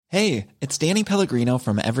Hey, it's Danny Pellegrino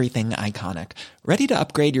from Everything Iconic. Ready to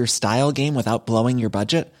upgrade your style game without blowing your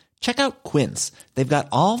budget? Check out Quince. They've got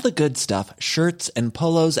all the good stuff, shirts and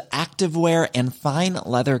polos, activewear, and fine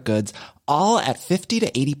leather goods, all at 50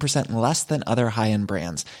 to 80% less than other high-end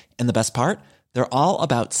brands. And the best part? They're all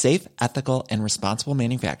about safe, ethical, and responsible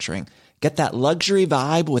manufacturing. Get that luxury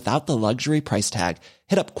vibe without the luxury price tag.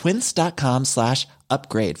 Hit up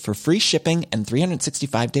quince.com/upgrade for free shipping and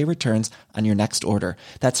 365-day returns on your next order.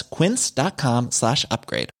 That's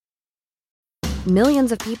quince.com/upgrade.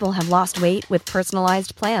 Millions of people have lost weight with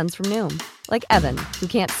personalized plans from Noom. Like Evan, who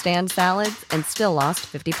can't stand salads and still lost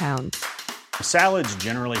 50 pounds. Salads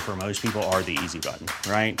generally for most people are the easy button,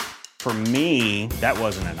 right? For me, that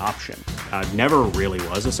wasn't an option. I never really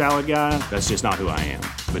was a salad guy. That's just not who I am.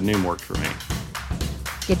 But Noom worked for me.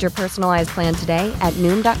 Get your personalized plan today at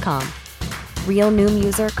Noom.com. Real Noom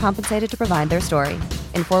user compensated to provide their story.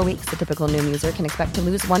 In 4 weeks, the typical Noom user can expect to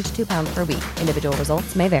lose 1 to 2 pounds per week. Individual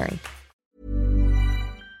results may vary.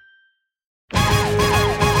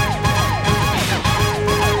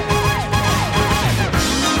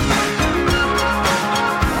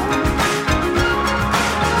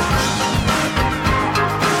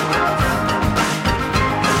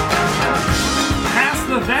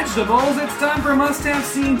 Vegetables, it's time for Must Have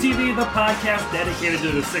Seen TV, the podcast dedicated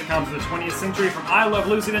to the sitcoms of the 20th century from I Love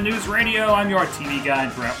Lucy to News Radio. I'm your TV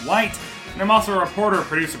guide, Brett White, and I'm also a reporter,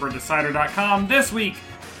 producer for Decider.com. This week,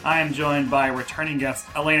 I am joined by returning guest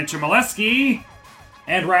Elena Chmielewski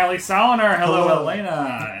and Riley Soliner. Hello,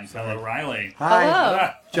 Elena. And hello, Riley. Hi. Hello.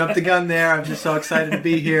 Jumped the gun there. I'm just so excited to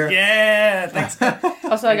be here. Yeah, thanks.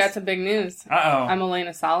 Also, I got some big news. Uh-oh. I'm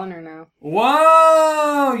Elena Soliner now.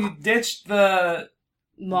 Whoa! You ditched the...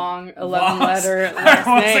 Long 11-letter last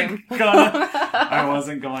name. I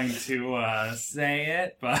wasn't going to say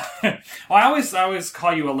it, but I always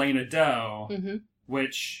call you Elena Doe,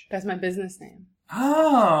 which That's my business name.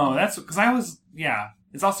 Oh, that's because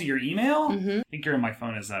it's also your email. I think you're in my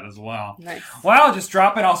phone as that as well. Nice. Wow, just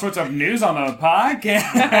dropping all sorts of news on the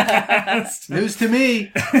podcast. News to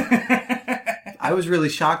me. I was really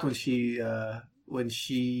shocked when she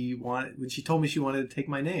told me she wanted to take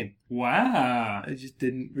my name. Wow. I just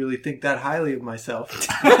didn't really think that highly of myself.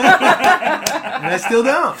 And I still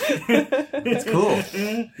don't. It's cool.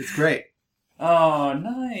 It's great. Oh,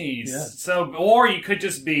 nice. Yeah. So, or you could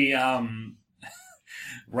just be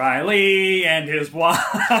Riley and his wife.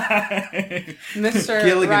 Mr.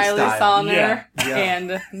 Gilligan Riley style. Soliner Yeah. and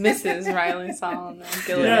Mrs. Riley Soliner.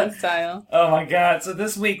 Gilligan style. Oh my god. So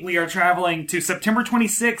this week we are traveling to September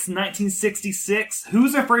 26, 1966.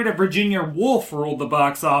 Who's Afraid of Virginia Woolf ruled the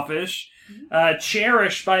box office.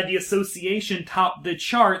 Cherished by the Association topped the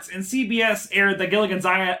charts, and CBS aired the Gilligan's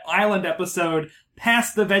Island episode,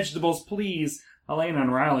 Pass the Vegetables Please. Elena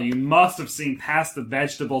and Riley, you must have seen Pass the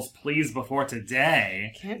Vegetables Please before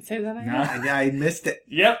today. Can't say that I No. have. I missed it.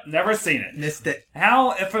 Yep, never seen it. Missed it.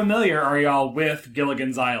 How familiar are y'all with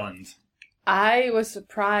Gilligan's Island? I was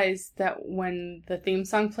surprised that when the theme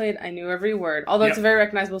song played, I knew every word. Although it's a very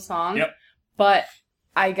recognizable song. Yep. But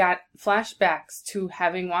I got flashbacks to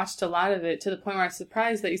having watched a lot of it to the point where I was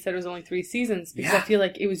surprised that you said it was only 3 seasons because I feel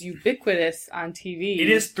like it was ubiquitous on TV. It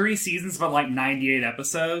is 3 seasons, but like 98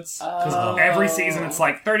 episodes. Because Oh. every season it's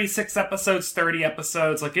like 36 episodes, 30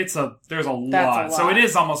 episodes. Like there's a lot. So it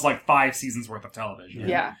is almost like 5 seasons worth of television.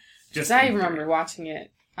 Yeah. Just I remember watching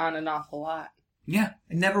it on and off a lot. Yeah.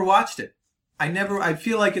 I never watched it. I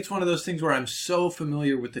feel like it's one of those things where I'm so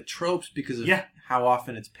familiar with the tropes because of how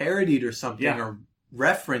often it's parodied or something or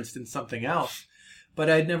referenced in something else, but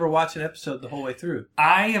I'd never watched an episode the whole way through.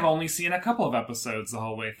 I have only seen a couple of episodes the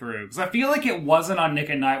whole way through because I feel like it wasn't on Nick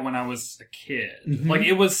at Night when I was a kid. Like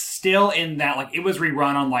it was still in that, like it was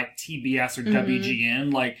rerun on like TBS or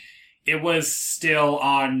WGN. Like it was still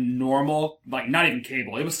on normal, like not even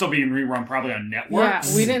cable. It was still being rerun probably on networks.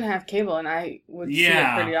 Yeah, we didn't have cable, and I would see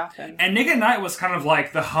it pretty often. And Nick at Night was kind of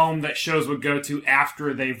like the home that shows would go to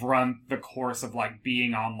after they've run the course of like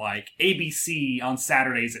being on like ABC on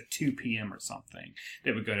Saturdays at 2 p.m. or something.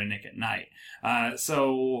 They would go to Nick at Night.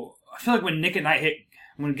 So I feel like when Nick at Night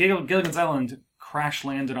when Gilligan's Island crash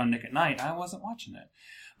landed on Nick at Night, I wasn't watching it.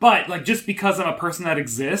 But like just because I'm a person that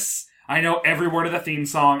exists, I know every word of the theme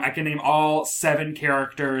song. I can name all 7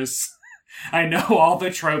 characters. I know all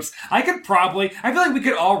the tropes. I feel like we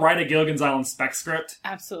could all write a Gilligan's Island spec script.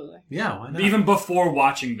 Absolutely. Yeah, why not? Even before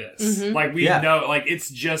watching this. Like, we know, like, it's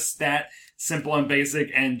just that simple and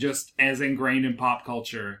basic and just as ingrained in pop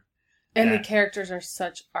culture. And the characters are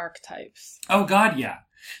such archetypes. Oh, God, yeah.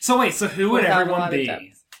 So wait, who would everyone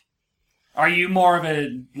be? Are you more of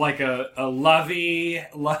a lovey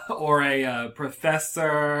or a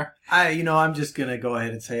professor? I'm just gonna go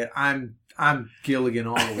ahead and say it. I'm Gilligan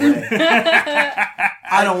all the way.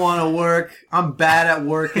 I don't want to work. I'm bad at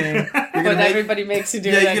working. But everybody makes you do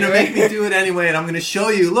it anyway. You're going to make me do it anyway, and I'm going to show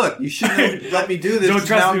you, look, you shouldn't have let me do this because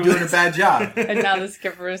now I'm doing a bad job. And now the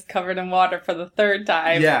skipper is covered in water for the third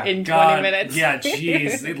time in 20 minutes. Yeah,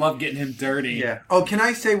 jeez. They love getting him dirty. Yeah. Oh, can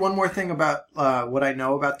I say one more thing about what I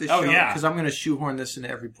know about this show? Oh, yeah. Because I'm going to shoehorn this into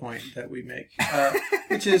every point that we make.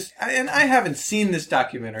 Which is, and I haven't seen this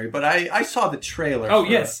documentary, but I saw the trailer. Oh,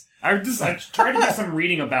 yes. I tried to do some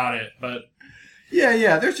reading about it, but...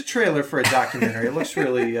 Yeah. There's a trailer for a documentary. It looks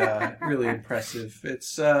really, really impressive.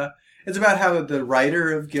 It's about how the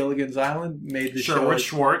writer of Gilligan's Island made the show. Sherwood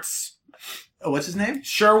Schwartz. Oh, what's his name?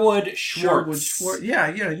 Sherwood Schwartz. Sherwood Schwartz.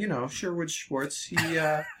 Yeah, Sherwood Schwartz.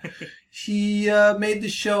 He made the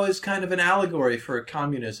show as kind of an allegory for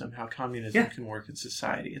communism, how communism can work in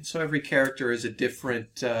society, and so every character is a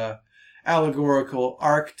different allegorical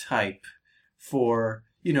archetype for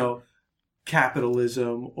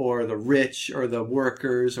capitalism or the rich or the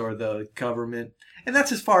workers or the government. And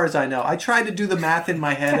that's as far as I know. I tried to do the math in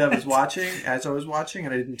my head as I was watching,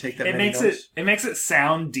 and I didn't take that many notes. It makes it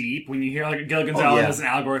sound deep when you hear like Gilligan's Island as an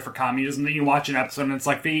allegory for communism. Then you watch an episode and it's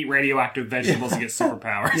like they eat radioactive vegetables and get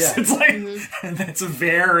superpowers. Yeah. It's like that's a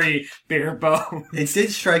very bare bones. It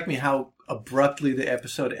did strike me how abruptly the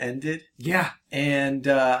episode ended. Yeah, and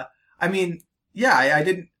I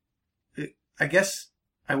didn't. I guess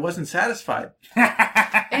I wasn't satisfied.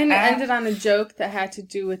 And it ended on a joke that had to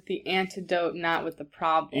do with the antidote, not with the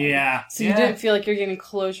problem. Yeah. So you didn't feel like you're getting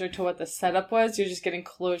closure to what the setup was. You're just getting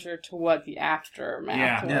closure to what the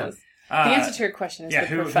aftermath was. The answer to your question is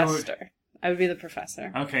the professor. I would be the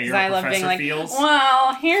professor. Okay, you're a Professor being like, Fields?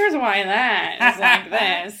 well, here's why that is like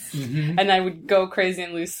this. Mm-hmm. And I would go crazy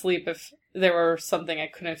and lose sleep if there were something I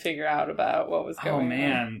couldn't figure out about what was going on. Oh,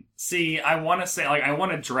 man. See, I want to say, I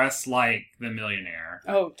want to dress like the millionaire.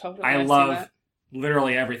 Oh, totally. I love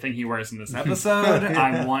literally everything he wears in this episode.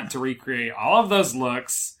 I want to recreate all of those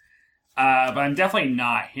looks, but I'm definitely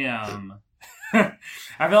not him. I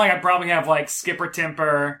feel like I probably have, Skipper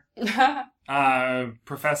Temper,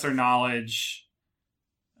 Professor Knowledge,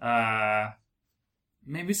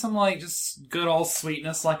 maybe some just good old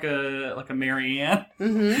sweetness like a Mary Ann.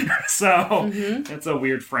 Mm-hmm. So it's a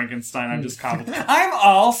weird Frankenstein I'm just cobbled. I'm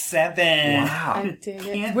all 7. Wow. I dig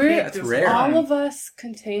it. That's rare. All of us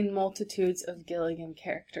contain multitudes of Gilligan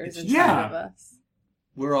characters inside of us.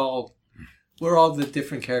 We're all the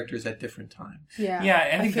different characters at different times. Yeah.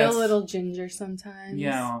 Yeah, I feel a little ginger sometimes.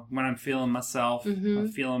 Yeah, when I'm feeling myself, I'm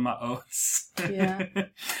feeling my oats. Yeah.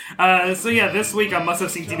 This week on Must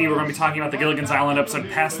Have Seen TV, we're going to be talking about the Gilligan's Island episode,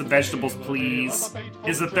 Pass the Vegetables, Please.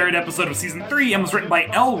 It's the 3rd episode of Season 3 and was written by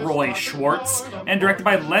Elroy Schwartz and directed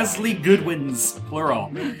by Leslie Goodwins, plural.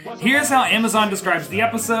 Here's how Amazon describes the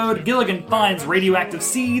episode. Gilligan finds radioactive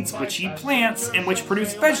seeds, which he plants, and which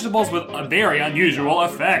produce vegetables with very unusual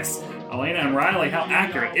effects. Elena and Riley, how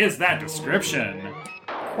accurate is that description?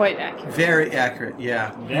 Quite accurate. Very accurate,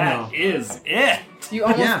 yeah. That is it. You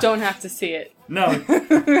almost don't have to see it. No.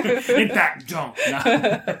 In fact, don't.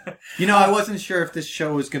 No. I wasn't sure if this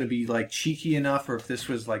show was going to be cheeky enough or if this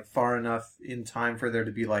was far enough in time for there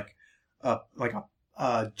to be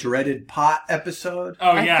a dreaded pot episode.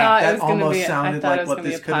 Oh, yeah. That almost sounded like what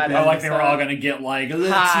this could have been. Oh, like they were all going to get a little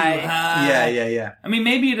too high. Yeah. I mean,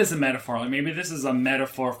 maybe it is a metaphor. Maybe this is a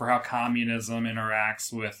metaphor for how communism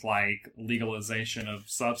interacts with legalization of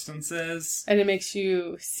substances. And it makes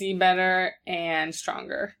you see better and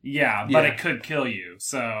stronger. Yeah, but it could kill you,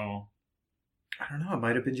 so... I don't know. It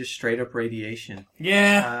might have been just straight up radiation.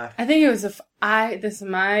 Yeah. I think it was if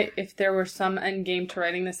there were some end game to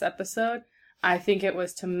writing this episode, I think it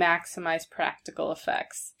was to maximize practical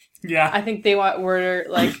effects. Yeah. I think we're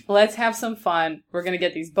let's have some fun. We're going to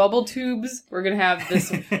get these bubble tubes. We're going to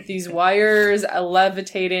have these wires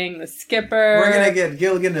levitating the skipper. We're going to get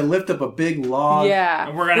Gilligan to lift up a big log.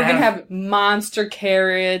 Yeah. We're going to have monster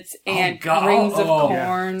carrots and rings of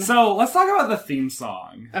corn. Yeah. So let's talk about the theme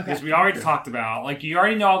song. Okay. Because we already talked about, you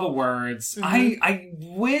already know all the words. Mm-hmm. I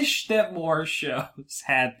wish that more shows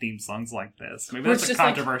had theme songs like this. Maybe that's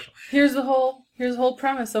controversial. Here's the whole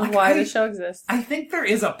premise of why the show exists. I think there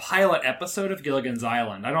is a pilot episode of Gilligan's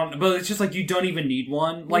Island. But it's just you don't even need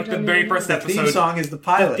one. The very first episode. The theme song is the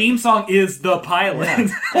pilot. The theme song is the pilot.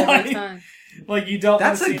 Yeah. You don't.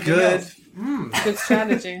 That's a good good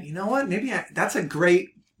strategy. You know what? Maybe that's a great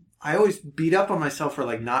I always beat up on myself for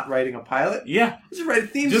like not writing a pilot. Yeah. Just write a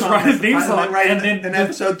theme Just song. write a theme song. And then an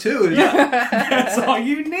episode 2. Yeah. That's all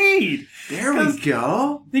you need. There we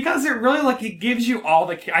go. Because it really, like, it gives you all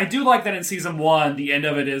the... I do like that in season 1, the end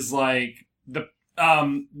of it is like,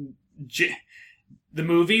 the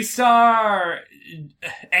movie star,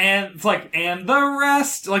 and it's like, and the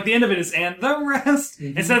rest. Like, the end of it is, and the rest.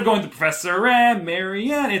 Mm-hmm. Instead of going to Professor and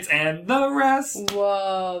Marianne, it's, and the rest.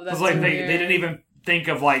 Whoa, that's like weird. They didn't even think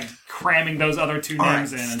of, like, cramming those other 2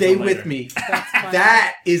 names in. Stay with me.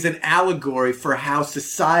 That is an allegory for how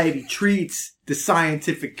society treats the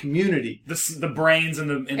scientific community. The brains and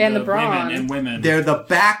the brawn. women. They're the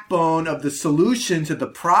backbone of the solution to the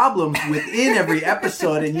problems within every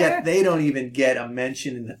episode, and yet they don't even get a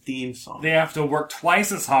mention in the theme song. They have to work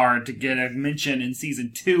twice as hard to get a mention in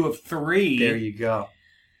season 2 of 3. There you go.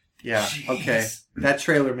 Yeah, Jeez. Okay. That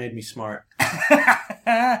trailer made me smart.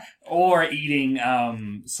 Or eating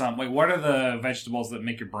what are the vegetables that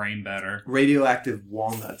make your brain better? Radioactive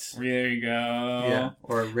walnuts. There you go. Yeah.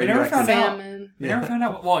 Or radioactive salmon. We never found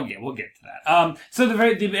out. Well, yeah, we'll get to that. So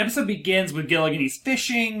the episode begins with Gilligan. He's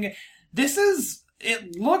fishing.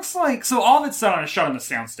 It looks like, so all of it's shot on the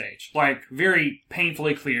soundstage, like very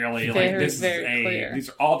painfully clearly.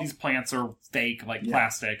 These plants are fake, like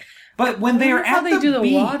plastic. But when they are at the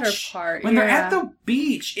beach, water part. When they're at the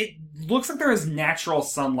beach, it looks like there is natural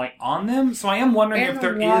sunlight on them. So I am wondering if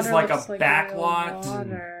there is like a backlot.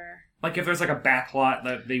 Like if there's like a backlot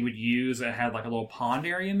that they would use that had like a little pond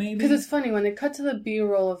area, maybe. Because it's funny when they cut to the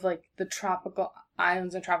B-roll of like the tropical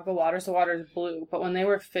islands and tropical waters, the water is blue. But when they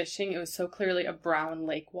were fishing, it was so clearly a brown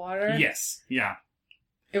lake water. Yes, yeah.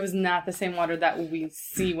 It was not the same water that we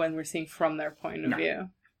see when we're seeing from their point of view.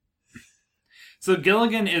 So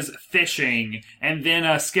Gilligan is fishing, and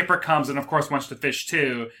then Skipper comes and, of course, wants to fish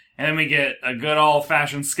too. And then we get a good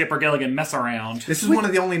old-fashioned Skipper Gilligan mess around. This is one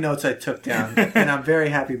of the only notes I took down, and I'm very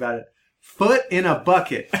happy about it. Foot in a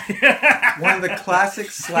bucket. One of the classic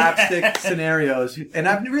slapstick scenarios. And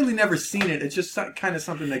I've really never seen it. It's just kind of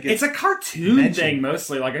something that gets It's a cartoon thing,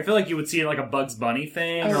 mostly. Like, I feel like you would see it like a Bugs Bunny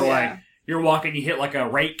thing, like... You're walking, you hit like a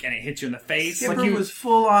rake, and it hits you in the face. Skipper was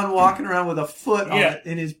full on walking around with a foot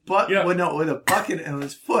in his butt. Yeah. Well, no, with a bucket on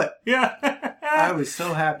his foot. Yeah, I was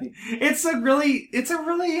so happy. It's a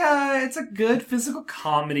good physical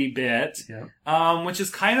comedy bit. Yeah. Which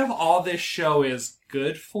is kind of all this show is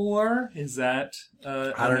good for. Is that?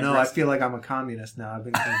 I don't know. I feel like I'm a communist now. I've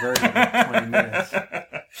been converted in 20 minutes.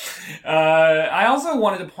 I also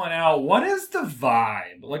wanted to point out, what is the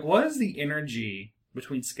vibe? Like, what is the energy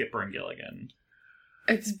between Skipper and Gilligan?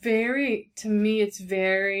 To me, it's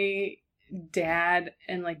very dad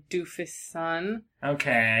and like doofus son.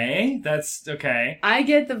 Okay, that's okay. I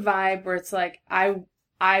get the vibe where it's like, I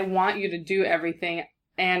want you to do everything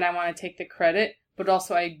and I want to take the credit, but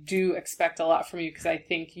also I do expect a lot from you because I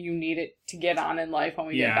think you need it to get on in life when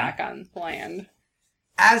we get back on land.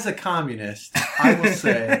 As a communist, I will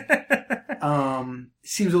say,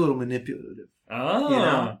 seems a little manipulative. Oh. You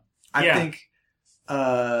know? I think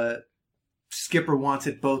Skipper wants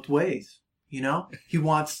it both ways, you know? He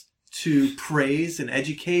wants to praise and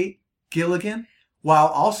educate Gilligan while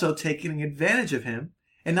also taking advantage of him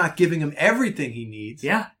and not giving him everything he needs.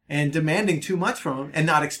 Yeah. And demanding too much from him and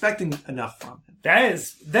not expecting enough from him. That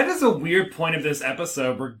is a weird point of this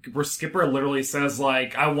episode where Skipper literally says,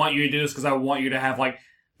 like, I want you to do this because I want you to have, like,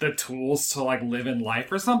 the tools to like live in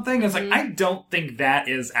life or something. It's like, I don't think that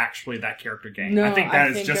is actually that character game. No, I think that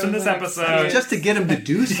is just in this episode. It's just to get him to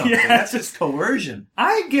do something. That's just coercion.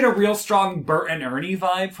 I get a real strong Bert and Ernie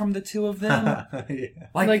vibe from the two of them.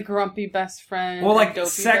 Like grumpy best friend. Well, like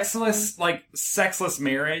sexless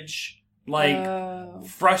marriage. Like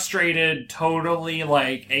frustrated, totally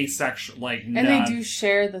like asexual, like and they do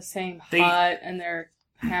share the same hut and they're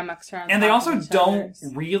hammocks around. And they also don't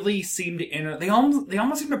really seem to they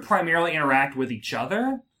almost seem to primarily interact with each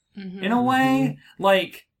other in a way.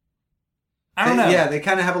 Like, I don't know. Yeah, they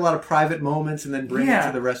kind of have a lot of private moments and then bring it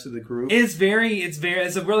to the rest of the group.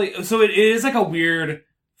 So it is like a weird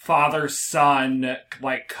father-son,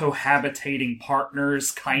 like cohabitating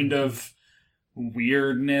partners kind of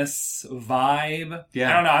weirdness vibe. Yeah.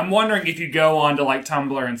 I don't know. I'm wondering if you go on to like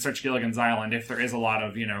Tumblr and search Gilligan's Island, if there is a lot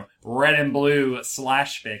of, red and blue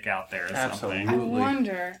 /fic out there or something. I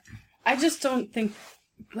wonder. I just don't think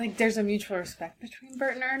like there's a mutual respect between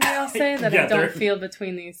Bert and Ernie, I'll say, that I don't feel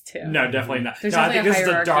between these two. No, definitely not. There's I think this is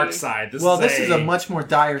the dark side. This is a much more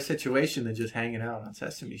dire situation than just hanging out on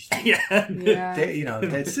Sesame Street. Yeah.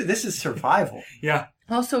 This is survival. Yeah.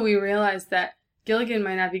 Also, we realized that Gilligan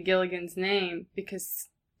might not be Gilligan's name because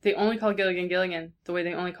they only call Gilligan Gilligan the way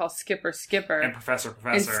they only call Skipper Skipper. And Professor.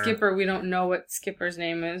 And Skipper, we don't know what Skipper's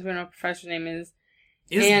name is. We don't know what Professor's name is.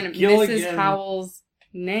 Is and Gilligan... Mrs. Howell's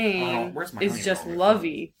name is just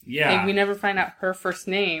Lovey. Yeah. And we never find out her first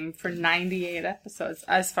name for 98 episodes,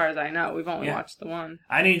 as far as I know. We've only watched the one.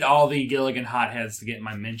 I need all the Gilligan hotheads to get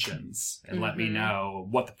my mentions and let me know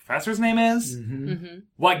what the professor's name is,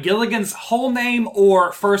 what Gilligan's whole name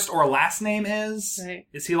or first or last name is. Right.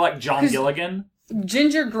 Is he like John Gilligan?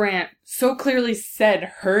 Ginger Grant so clearly said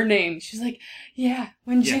her name. She's like,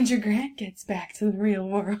 when Ginger Grant gets back to the real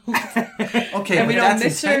world. Okay, and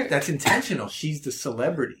but that's intentional. She's the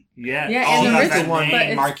celebrity. Yeah. And the rich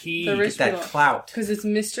one, Marquis. The rich that clout. Because it's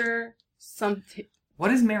Mr. something.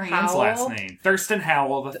 What is Marianne's Howell? last name? Thurston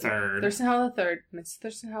Howell III. Thurston Howell III. Miss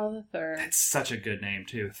Thurston Howell III. That's such a good name,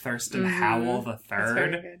 too. Thurston Howell III. That's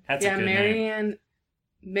very good. That's a good name. Marianne,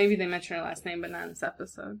 maybe they mention her last name, but not in this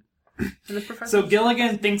episode. So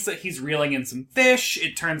Gilligan thinks that he's reeling in some fish.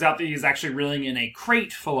 It turns out that he's actually reeling in a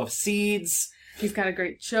crate full of seeds. He's got a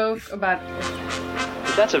great joke about...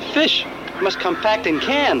 If that's a fish, it must come packed in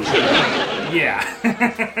cans.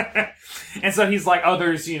 Yeah. And so he's like,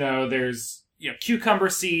 there's cucumber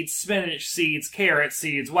seeds, spinach seeds, carrot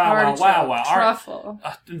seeds, wow. Truffle.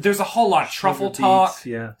 There's a whole lot of truffle talk.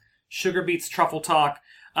 Yeah. Sugar beets, truffle talk.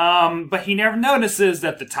 But he never notices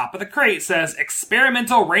that the top of the crate says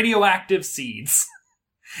experimental radioactive seeds.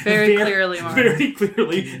 Very clearly, Mark. Very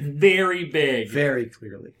clearly. Very big. Very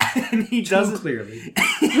clearly. And he doesn't... Too clearly.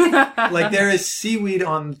 Like there is seaweed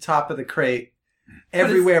on the top of the crate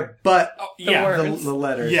everywhere but the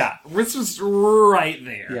letters. Yeah. This was right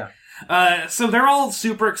there. Yeah. So they're all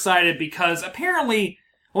super excited because apparently...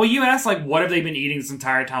 Well, you asked, what have they been eating this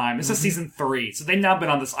entire time? This is season 3. So they've now been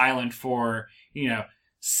on this island for,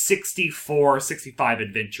 64, 65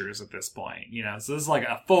 adventures at this point, so this is like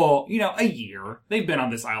a full, a year. They've been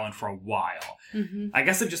on this island for a while. I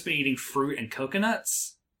guess they've just been eating fruit and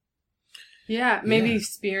coconuts. Yeah, maybe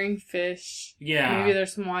spearing fish. Yeah. Maybe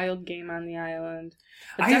there's some wild game on the island.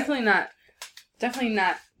 But definitely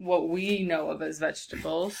not what we know of as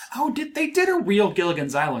vegetables. Oh, they did a real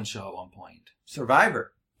Gilligan's Island show at one point.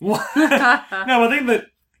 Survivor. What? No, I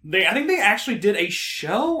think they actually did a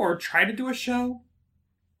show or tried to do a show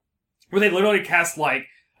where they literally cast,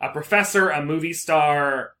 a professor, a movie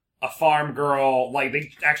star, a farm girl.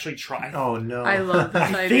 They actually tried. Oh, no. I love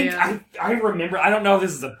this idea. I remember, I don't know if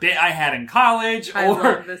this is a bit I had in college, I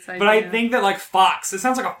love this idea. But I think that, Fox, it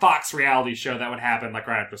sounds like a Fox reality show that would happen, right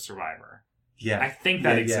after Survivor. Yeah. I think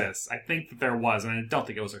that exists. I think that there was, and I don't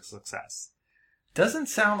think it was a success. Doesn't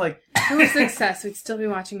sound like... If it was a success, we'd still be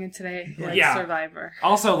watching it today, Survivor.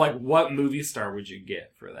 Also, what movie star would you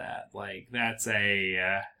get for that? That's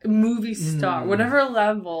a... movie star. Whatever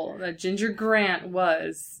level that Ginger Grant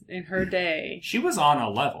was in her day. She was on a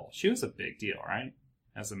level. She was a big deal, right?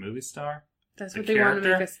 As a movie star? That's what they want to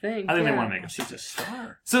make us think. I think they want to make us... She's a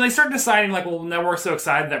star. So they start deciding, now we're so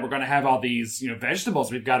excited that we're going to have all these,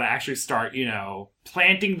 vegetables. We've got to actually start,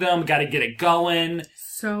 planting them. Got to get it going.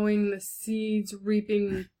 Sowing the seeds,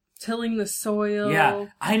 reaping, tilling the soil. Yeah.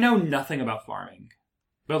 I know nothing about farming.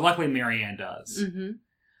 But luckily Marianne does. Mm-hmm.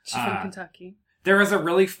 She's from Kentucky. There is a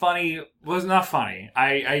really funny... Well, it's not funny.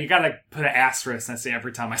 You gotta put an asterisk and say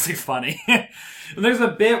every time I say funny. There's a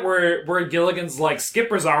bit where Gilligan's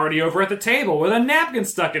Skipper's already over at the table with a napkin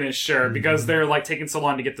stuck in his shirt because they're taking so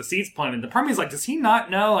long to get the seeds planted. The Permi's does he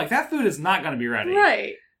not know? That food is not gonna be ready.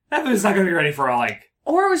 Right. That food is not gonna be ready for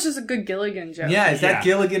Or it was just a good Gilligan joke. Yeah, is that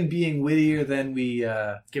Gilligan being wittier than we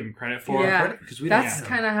give him credit for? Yeah, that's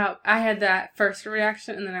kind of how I had that first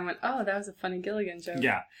reaction, and then I went, "Oh, that was a funny Gilligan joke."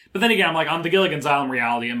 Yeah, but then again, I'm on the Gilligan's Island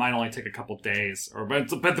reality, it might only take a couple days,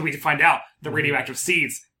 but we find out the radioactive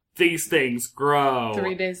seeds. These things grow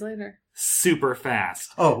 3 days later, super fast.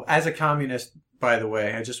 Oh, as a communist, by the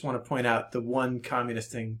way, I just want to point out the one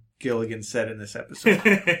communist thing Gilligan said in this episode.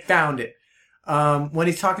 Found it when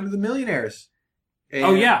he's talking to the millionaires.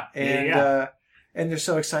 And, and they're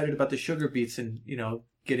so excited about the sugar beets and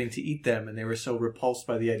getting to eat them, and they were so repulsed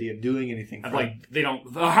by the idea of doing anything.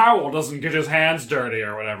 The Howell doesn't get his hands dirty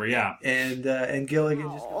or whatever. Yeah, and Gilligan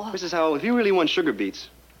just. Mrs. Howell, if you really want sugar beets.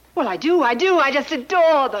 Well, I do. I just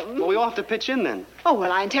adore them. Well, we all have to pitch in then. Oh,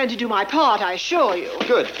 well, I intend to do my part, I assure you.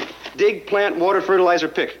 Good. Dig, plant, water, fertilize, or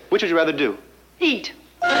pick. Which would you rather do? Eat.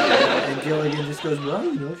 And Gilligan just goes, well,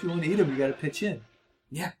 if you want to eat them, you got to pitch in.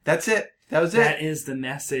 Yeah, that's it. That is the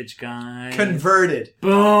message, guys. Converted.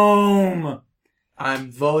 Boom.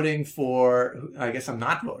 I'm voting for... I guess I'm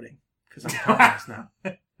not voting, because I'm communist now.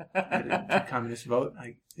 I didn't communist vote.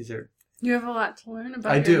 Is there... You have a lot to learn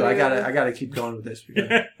about. I do. I gotta keep going with this.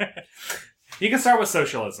 You can start with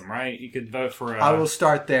socialism, right? You could vote for... I will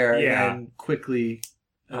start there and quickly...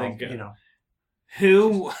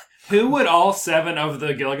 Who would all 7 of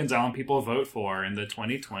the Gilligan's Island people vote for in the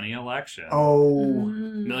 2020 election?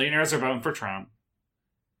 Millionaires are voting for Trump.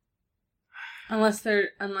 Unless they're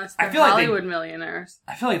Hollywood millionaires.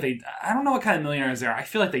 I feel like I don't know what kind of millionaires they are. I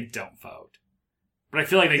feel like they don't vote. But I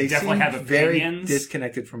feel like they definitely have opinions. Very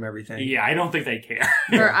disconnected from everything. Yeah, I don't think they care.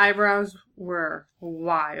 Her eyebrows were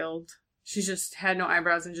wild. She just had no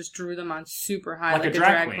eyebrows and just drew them on super high like a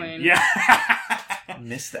drag queen. Yeah. I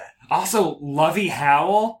missed that. Also, Lovey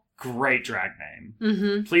Howell, great drag name.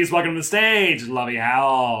 Mm-hmm. Please welcome to the stage, Lovey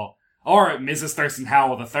Howell. Or Mrs. Thurston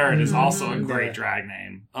Howell III is also a great drag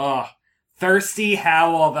name. Ugh. Thirsty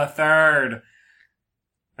Howell III.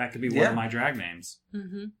 That could be one of my drag names.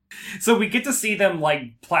 Mm-hmm. So we get to see them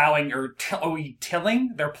like plowing or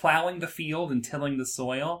tilling. They're plowing the field and tilling the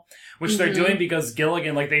soil, which they're doing because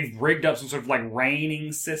Gilligan, like they've rigged up some sort of like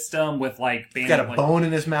raining system with like... He's got a bone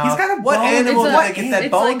in his mouth. He's got a what bone. animal did they get that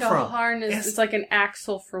bone from? It's like a harness. It's like an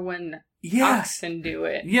axle for when oxen do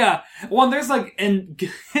it. Yeah. Well, and there's like... And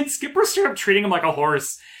Skipper straight up treating him like a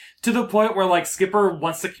horse. To the point where, like, Skipper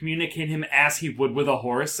wants to communicate him as he would with a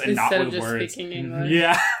horse and instead not with of just words. Speaking English.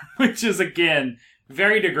 Yeah, which is, again,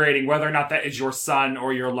 very degrading, whether or not that is your son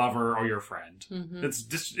or your lover or your friend. Mm-hmm.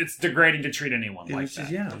 It's degrading to treat anyone like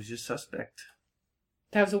that. It was just suspect.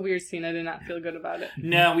 That was a weird scene. I did not feel good about it.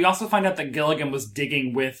 No, we also find out that Gilligan was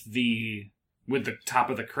digging with the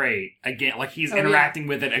top of the crate again. Like, he's interacting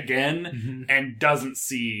with it again and doesn't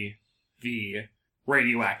see the...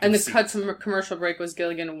 radioactive. And the cut to commercial break was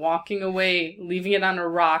Gilligan walking away, leaving it on a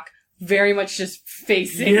rock, very much just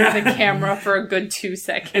facing the camera for a good 2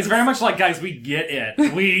 seconds. It's very much like, guys, we get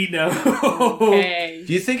it. We know. Okay.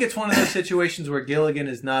 Do you think it's one of those situations where Gilligan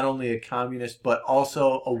is not only a communist, but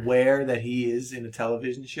also aware that he is in a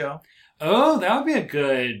television show? Oh, that would be a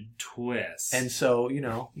good twist. And so,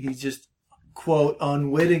 he's just, quote,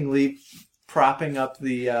 unwittingly propping up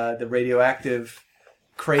the radioactive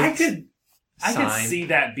crate. I could see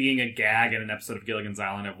that being a gag in an episode of Gilligan's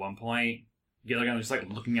Island at one point. Gilligan was just like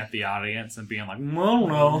looking at the audience and being like, I don't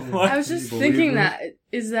know. I was just thinking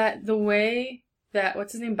is that the way that,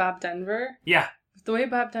 what's his name, Bob Denver? Yeah. The way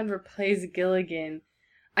Bob Denver plays Gilligan,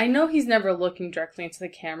 I know he's never looking directly into the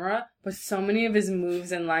camera, but so many of his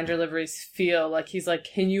moves and line deliveries feel like he's like,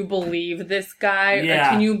 can you believe this guy? Yeah.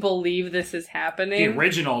 Or can you believe this is happening? The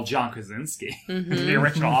original John Krasinski. The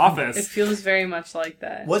original Office. It feels very much like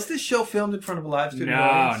that. Was this show filmed in front of a live studio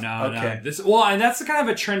audience? No. Okay. And that's the kind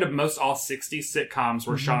of a trend of most all 60s sitcoms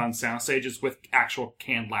were shot on sound stages with actual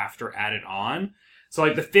canned laughter added on. So,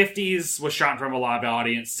 like, the 50s was shot in front of a live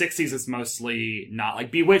audience. 60s is mostly not.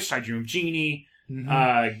 Like, Bewitched, I Dream of Jeannie...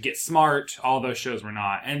 Get Smart, all those shows were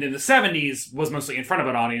not. And then the 70s was mostly in front of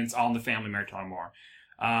an audience, All in the Family, Mary Tyler Moore.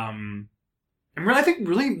 And really, I think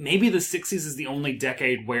maybe the 60s is the only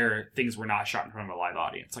decade where things were not shot in front of a live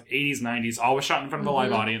audience. Like 80s, 90s, always shot in front of a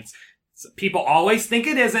live audience. So people always think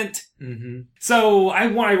it isn't. So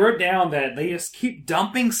I wrote down that they just keep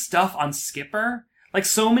dumping stuff on Skipper. Like,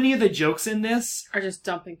 so many of the jokes in this... Are just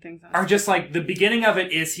dumping things on. Are just, like, the beginning of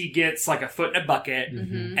it is he gets, like, a foot in a bucket,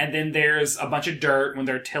 and then there's a bunch of dirt when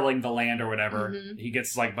they're tilling the land or whatever. He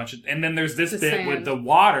gets, like, a bunch of... And then there's this bit sand. with the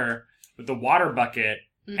water bucket,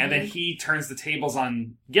 and then he turns the tables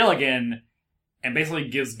on Gilligan and basically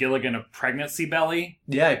gives Gilligan a pregnancy belly.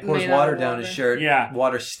 Yeah, he pours water down his shirt. Yeah.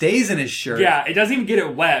 Water stays in his shirt. Yeah, it doesn't even get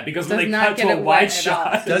it wet, because when they cut to a wide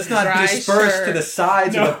shot... It does not disperse to the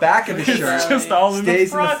sides or the back of his shirt. It's just all in stays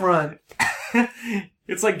the front. in the front.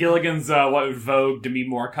 It's like Gilligan's Vogue Demi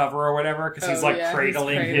Moore cover or whatever, because he's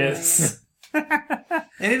cradling his...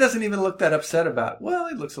 And he doesn't even look that upset about it. Well,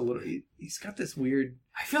 he looks a little... He's got this weird...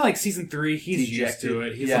 I feel like season 3, he's dejected. used to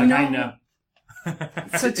it. He's Yeah. like, No. I know.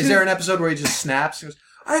 Is there an episode where he just snaps? He goes,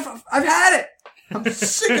 I've had it! I'm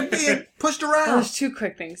sick of being pushed Well, around. there's 2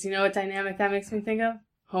 quick things. You know what dynamic that makes me think of?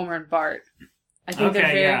 Homer and Bart. I think they're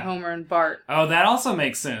very Homer and Bart. Oh, that also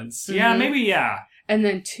makes sense. Yeah, maybe, yeah. And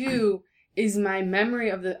then 2 is my memory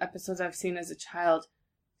of the episodes I've seen as a child.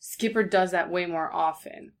 Skipper does that way more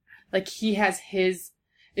often. Like, he has his...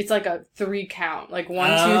 It's like a 3 count. Like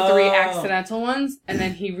 1, 2, 3 accidental ones. And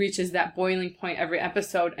then he reaches that boiling point every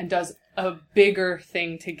episode and does a bigger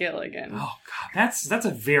thing to Gilligan. Oh, God. That's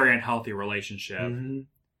a very unhealthy relationship.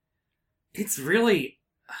 It's really...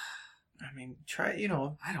 I mean, try, I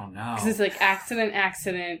don't know. Because it's like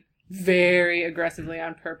accident, very aggressively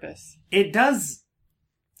on purpose. It does...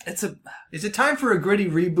 Is it time for a gritty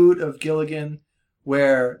reboot of Gilligan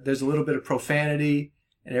where there's a little bit of profanity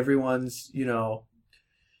and everyone's,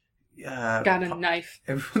 got a knife.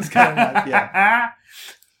 Everyone's got a knife, yeah.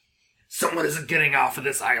 someone isn't getting off of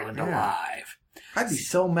this island alive. I'd be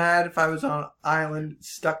so mad if I was on an island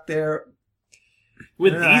stuck there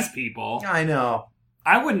with these people. I know.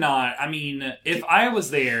 I would not. I mean, if I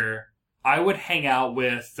was there, I would hang out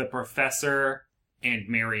with the professor and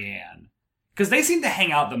Marianne. Because they seem to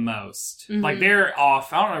hang out the most. Mm-hmm. Like, they're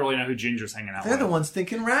off. I don't really know who Ginger's hanging out with. They're the ones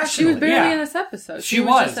thinking rationally. She was barely in this episode. She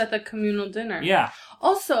was just at the communal dinner. Yeah.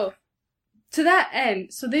 Also, to that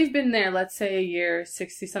end, so they've been there, let's say a year,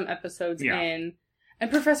 60-some episodes in,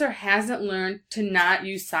 and Professor hasn't learned to not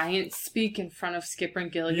use science speak in front of Skipper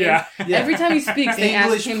and Gilligan. Yeah. Every time he speaks, they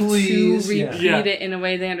English, ask him please. to repeat it in a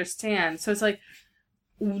way they understand. So it's like,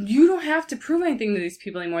 you don't have to prove anything to these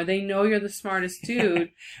people anymore. They know you're the smartest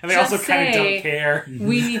dude. And they also kind of don't care.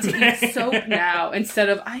 We need to eat soap now instead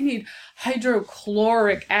of, I need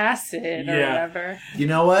hydrochloric acid or whatever. You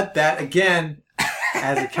know what? That, again,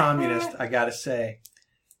 as a communist, I gotta say,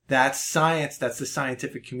 that's science. That's the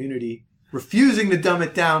scientific community refusing to dumb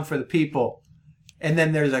it down for the people. And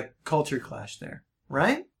then there's a culture clash there.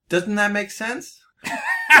 Right? Doesn't that make sense?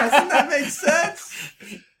 Doesn't that make sense?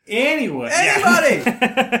 Anybody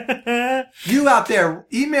you out there,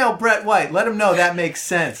 email Brett White, let him know that makes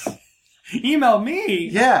sense. Email me.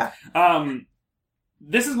 Yeah.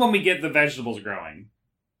 This is when we get the vegetables growing,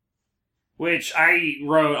 which I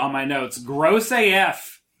wrote on my notes, gross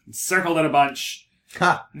AF, circled it a bunch,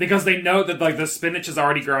 because they know that like the spinach is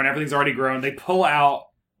already grown, everything's already grown. They pull out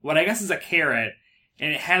what I guess is a carrot,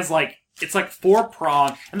 and it has like, it's like 4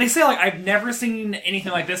 prong, and they say like, I've never seen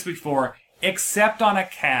anything like this before. Except on a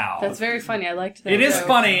cow. That's very funny. I liked that. It is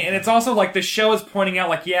funny, and it's also like the show is pointing out,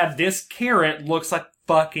 like, yeah, this carrot looks like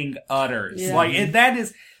fucking udders. Yeah. Like, that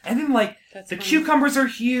is, and then like, the cucumbers are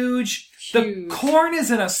huge. The corn is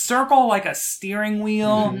in a circle like a steering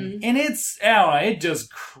wheel, and it's, I don't know, it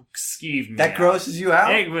just skeeved me That grosses you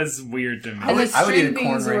out? It was weird to me. And the string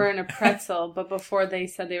beans were in a pretzel, but before they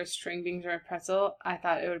said they were string beans or a pretzel, I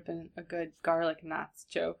thought it would have been a good garlic knots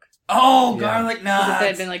joke. Oh, garlic knots! If they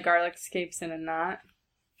had been like garlic scapes in a knot.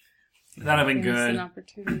 That'd have been good. An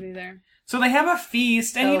opportunity there. So they have a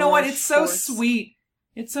feast, and you know what? It's so sweet.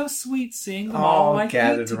 It's so sweet seeing them all like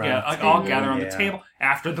gathered together, around like all gathered on the table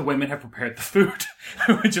after the women have prepared the food,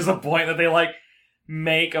 which is a point that they like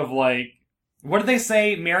make of like, what do they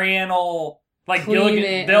say? Marianne will like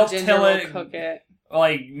Gilligan, they'll till it, cook it.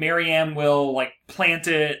 Like Marianne will like plant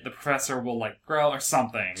it, the professor will like grow or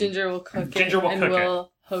something. Ginger will cook it.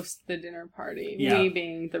 We'll host the dinner party. Yeah. We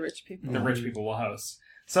being the rich people. The rich people will host.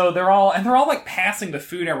 So they're all like passing the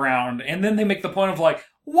food around, and then they make the point of like,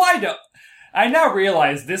 I now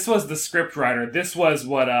realize this was the script writer. This was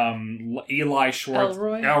what Elroy Schwartz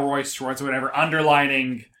or whatever,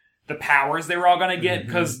 underlining the powers they were all going to get,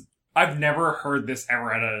 because I've never heard this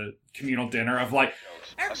ever at a communal dinner of like...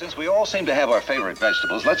 Since we all seem to have our favorite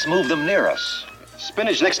vegetables, let's move them near us.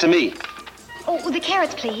 Spinach next to me. Oh, the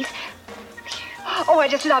carrots, please. Oh, I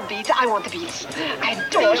just love beets. I want the beets. I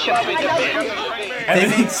adore sugar. They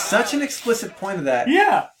made such an explicit point of that.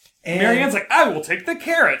 Yeah. And Marianne's like, I will take the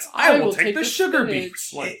carrots. I will take the sugar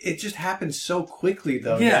beets. Like, it just happened so quickly,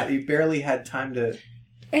 though, that you barely had time to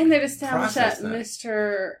And they'd established that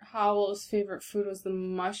Mr. Howell's favorite food was the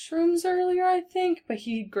mushrooms earlier, I think, but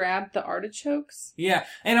he grabbed the artichokes. Yeah,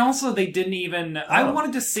 and also they didn't even... I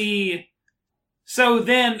wanted to see... So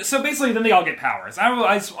basically then they all get powers.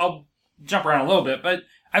 I'll jump around a little bit, but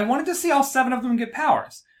I wanted to see all 7 of them get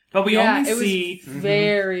powers. But we only see...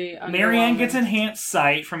 very Marianne gets enhanced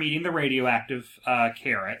sight from eating the radioactive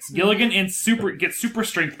carrots. Gilligan gets super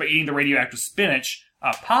strength by eating the radioactive spinach.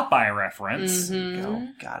 Popeye reference.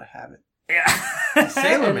 Gotta have it. Yeah.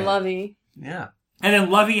 Sailor Man. And Lovey. Yeah. And then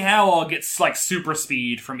Lovey Howell gets like super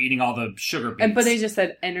speed from eating all the sugar beets. But they just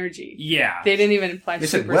said energy. Yeah. They didn't even imply They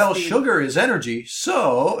super said, well, speed. sugar is energy,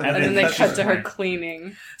 so... And then they cut to her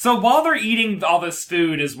cleaning. So while they're eating all this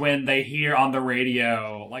food is when they hear on the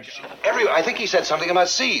radio, like... I think he said something about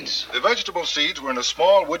seeds. The vegetable seeds were in a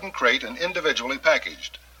small wooden crate and individually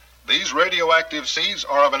packaged. These radioactive seeds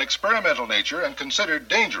are of an experimental nature and considered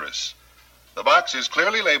dangerous. The box is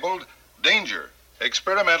clearly labeled, Danger,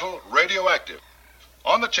 Experimental Radioactive.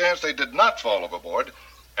 On the chance they did not fall overboard,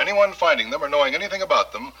 anyone finding them or knowing anything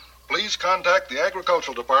about them, please contact the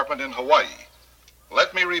Agricultural Department in Hawaii.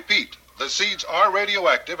 Let me repeat, the seeds are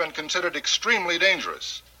radioactive and considered extremely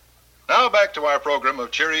dangerous. Now back to our program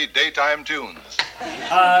of cheery daytime tunes.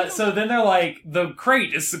 So then they're like, the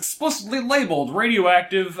crate is explicitly labeled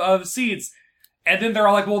radioactive seeds. And then they're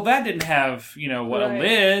all like, well, that didn't have, a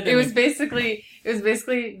lid. It was basically, It was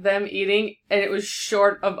basically them eating, and it was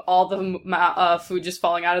short of all the food just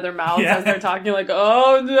falling out of their mouths as they're talking, like,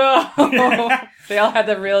 oh no! They all had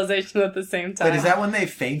the realization at the same time. Wait, is that when they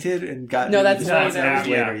fainted and got... No, that's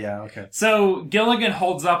later. Yeah, okay. So Gilligan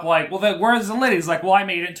holds up, like, well, where's the lid? He's like, well, I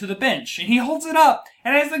made it to the bench. And he holds it up.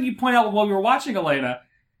 And I think you point out while we were watching, Elena,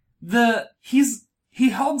 he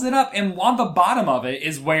holds it up, and on the bottom of it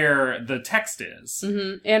is where the text is.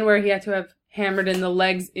 Mm-hmm. And where he had to have hammered in the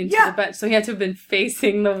legs into the bench. So he had to have been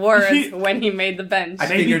facing the words when he made the bench. I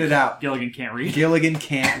figured it out. Gilligan can't read. Gilligan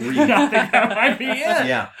can't read. I think that might be it.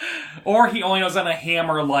 Yeah. Or he only knows how to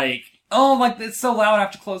hammer, like, oh, like, it's so loud I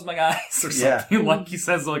have to close my eyes or something. Yeah. Like he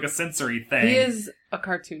says, like, a sensory thing. He is a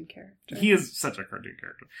cartoon character. He is such a cartoon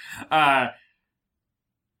character.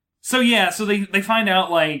 So they find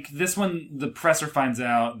out, like, this one, the professor finds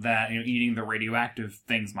out that, eating the radioactive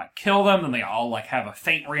things might kill them, and they all, like, have a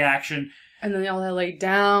faint reaction. And then they all lay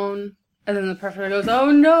down, and then the professor goes, oh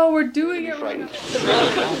no, we're doing it right.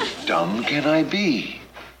 How dumb can I be?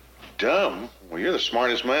 Dumb? Well, you're the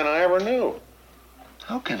smartest man I ever knew.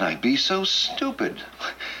 How can I be so stupid?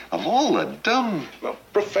 Of all the dumb... Well,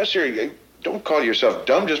 Professor, don't call yourself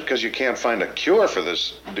dumb just because you can't find a cure for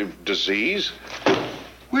this disease.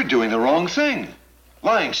 We're doing the wrong thing.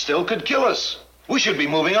 Lying still could kill us. We should be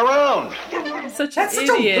moving around. Such an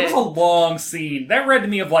idiot. It was a long scene. That read to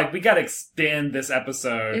me of, like, we gotta extend this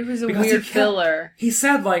episode. It was a weird filler. He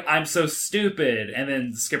said, like, I'm so stupid. And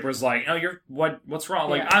then Skipper's like, oh, what's wrong?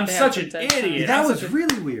 Like, I'm such an idiot. That was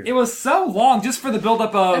really weird. It was so long just for the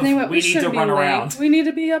buildup of, we need to run around. We need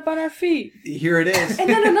to be up on our feet. Here it is. And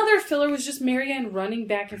then another filler was just Marianne running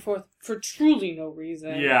back and forth for truly no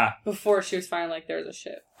reason. Yeah. Before she was finally like, there's a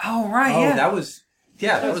ship. Oh, right, yeah. That was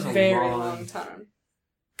a very long time.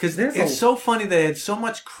 Because it's so funny they had so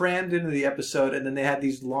much crammed into the episode, and then they had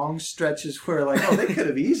these long stretches where, like, they could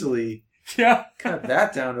have easily cut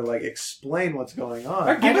that down to, like, explain what's going on.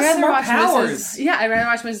 Or give us more powers. I'd rather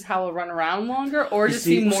watch Mrs. Howell run around longer, or just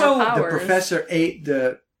see more powers. The professor ate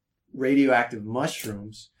the radioactive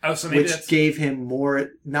mushrooms, which gave him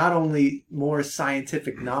not only more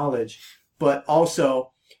scientific knowledge, but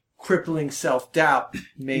also crippling self-doubt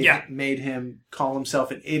made him call himself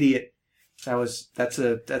an idiot. That's I'm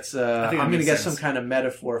going to get some kind of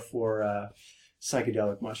metaphor for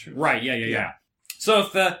psychedelic mushrooms. Right, yeah. So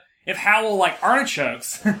if Howell like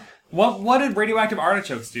artichokes, what did radioactive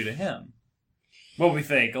artichokes do to him? What do we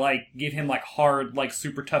think? Like, give him like hard, like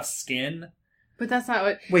super tough skin? But that's not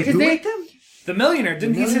what... Wait, who ate them? The millionaire.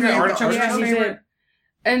 Didn't he say the artichokes? Yeah, he did.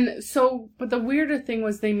 And so, but the weirder thing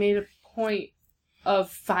was they made a point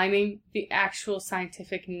of finding the actual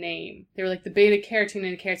scientific name. They were like, the beta-carotene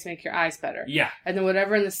in the carrots make your eyes better. Yeah. And then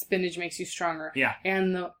whatever in the spinach makes you stronger. Yeah.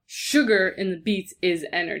 And the sugar in the beets is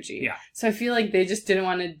energy. Yeah. So I feel like they just didn't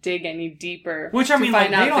want to dig any deeper. Which, I mean,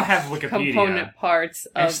 like, they don't have Wikipedia. Component parts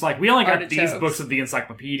of it's like, we only got artichokes. these books of the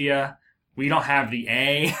encyclopedia. We don't have the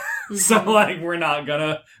A. So, like, we're not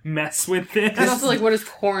gonna mess with this. And also, like, what does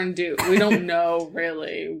corn do? We don't know,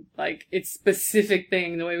 really. Like, its specific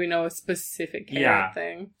thing, the way we know a specific carrot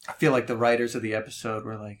thing. I feel like the writers of the episode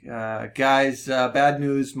were like, guys, bad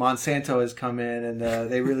news, Monsanto has come in, and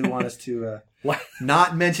they really want us to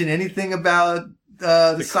not mention anything about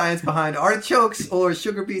the science behind artichokes or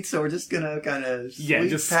sugar beets, so we're just gonna kind of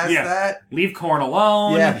past that. Leave corn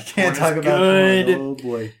alone. Yeah, we can't talk about corn. Oh,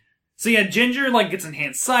 boy. So yeah, Ginger, like, gets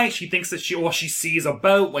enhanced sight. She thinks that she sees a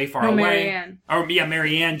boat way far away. Marianne. Oh, yeah,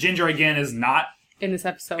 Marianne. Ginger, again, is not in this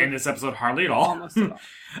episode. Hardly at all. Almost at all.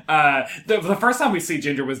 The first time we see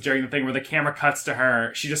Ginger was during the thing where the camera cuts to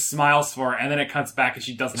her. She just smiles for her, and then it cuts back and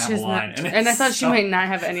she doesn't have a line. And I thought she might not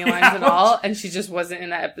have any lines at all, and she just wasn't in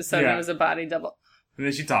that episode. Yeah. It was a body double. And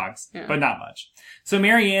then she talks, but not much. So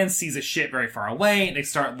Marianne sees a ship very far away. They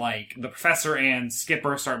start, like, the professor and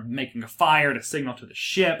Skipper start making a fire to signal to the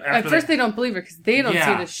ship. At first they don't believe her because they don't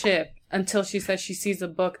see the ship until she says she sees a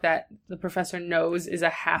book that the professor knows is a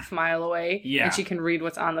half-mile away. Yeah. And she can read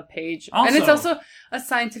what's on the page. Also, and it's also a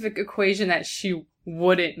scientific equation that she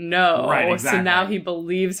wouldn't know. Right, exactly. So now he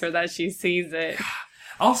believes her that she sees it.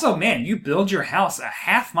 Also, man, you build your house a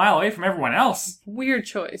half-mile away from everyone else. Weird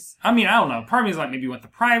choice. I mean, I don't know. Part of me is like, maybe you want the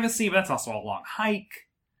privacy, but that's also a long hike.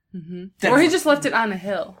 Mm-hmm. Or he just left it on the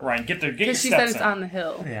hill. Right, get your steps because she said it's on the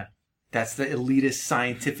hill. Yeah. That's the elitist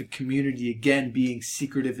scientific community, again, being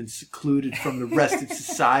secretive and secluded from the rest of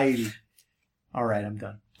society. All right, I'm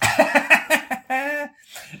done.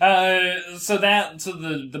 So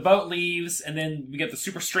the boat leaves, and then we get the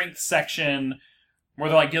super strength section where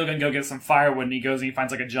they're like, Gilligan, go get some firewood, and he goes and he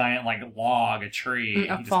finds like a giant like log, a tree,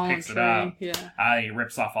 and he just picks it up. Yeah. He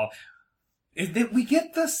rips off all. We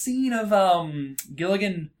get the scene of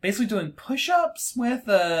Gilligan basically doing push-ups with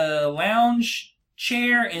a lounge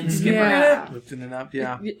chair and Skipper in it. Lifting it up,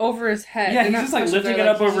 yeah. Over his head. Yeah, he's just like lifting it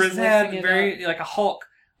up over his head, very like a Hulk.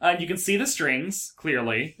 You can see the strings,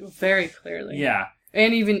 clearly. Very clearly. Yeah.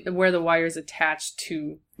 And even where the wire's attached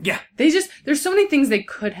to. Yeah. There's so many things they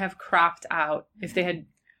could have cropped out if they had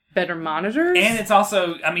better monitors. And it's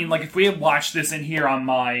also, I mean, like, if we had watched this in here on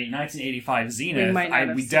my 1985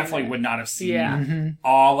 Zenith, we definitely would not have seen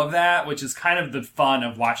all of that, which is kind of the fun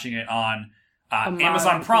of watching it on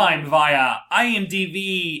Amazon Prime via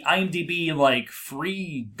IMDb, like,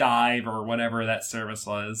 free dive or whatever that service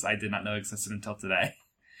was. I did not know existed until today.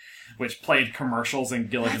 Which played commercials in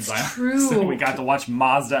Gilligan's Island. True. So we got to watch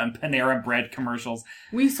Mazda and Panera Bread commercials.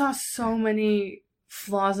 We saw so many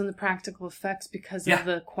flaws in the practical effects because of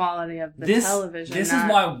the quality of the television. This is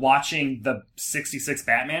why watching the 66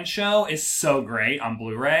 Batman show is so great on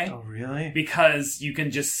Blu-ray. Oh, really? Because you can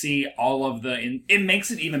just see all of it makes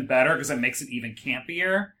it even better because it makes it even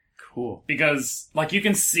campier. Cool. Because, like, you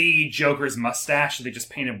can see Joker's mustache, they just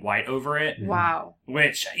painted white over it. Wow.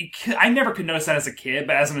 Which, I never could notice that as a kid,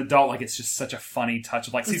 but as an adult, like, it's just such a funny touch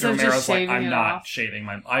of, like, Cesar Romero's like, I'm not shaving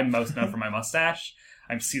I'm most known for my mustache.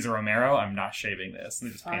 I'm Cesar Romero, I'm not shaving this. And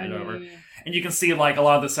they just paint it over. And you can see, like, a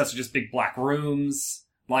lot of the sets are just big black rooms.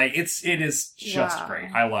 Like, it is just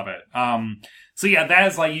great. I love it. So yeah, that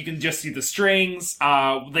is like, you can just see the strings.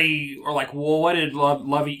 They are like, well, what did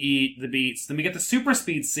Lovey eat? The beats. Then we get the super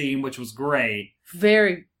speed scene, which was great.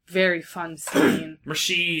 Very, very fun scene. Where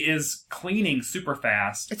she is cleaning super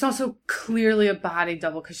fast. It's also clearly a body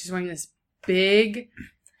double because she's wearing this big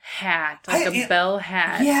hat, like a bell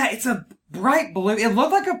hat. Yeah, it's a bright blue. It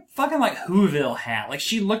looked like a fucking like Whoville hat. Like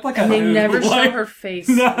she looked like and they never show her face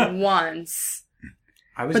once.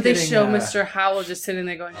 But they show Mr. Howell just sitting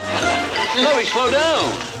there going, Chloe, slow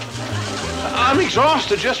down. I'm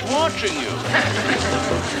exhausted just watching you.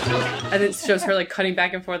 And it shows her like cutting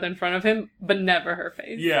back and forth in front of him, but never her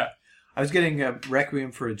face. Yeah. I was getting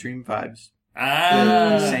Requiem for a Dream vibes.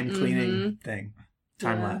 Ah. The same cleaning thing.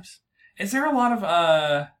 Time lapse. Is there a lot of,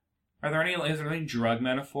 is there any drug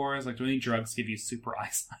metaphors? Like, do any drugs give you super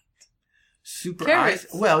eyesight? Super eyes?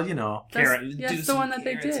 Well, you know. That's the one that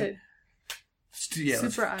they did. Yeah,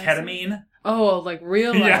 super ketamine. Oh, like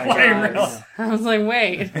real life. Yeah, real. I was like,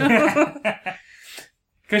 wait.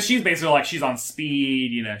 Because she's basically like, she's on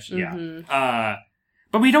speed, you know. Yeah.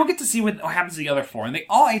 But we don't get to see what happens to the other four. And they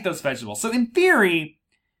all ate those vegetables. So in theory,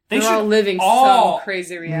 they're all living some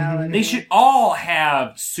crazy reality. They should all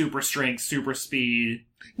have super strength, super speed.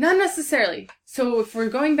 Not necessarily. So if we're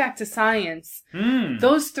going back to science,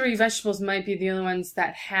 those three vegetables might be the only ones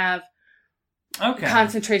that have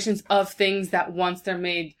concentrations of things that once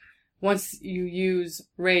you use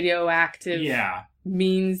radioactive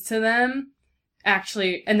means to them,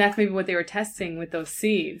 actually, and that's maybe what they were testing with those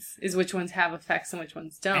seeds, is which ones have effects and which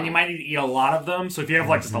ones don't. And you might need to eat a lot of them, so if you have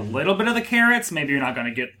like just a little bit of the carrots, maybe you're not going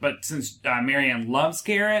to get, but since Marianne loves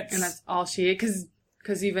carrots. And that's all she ate,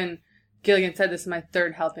 because even Gilligan said this is my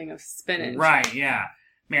third helping of spinach. Right, yeah.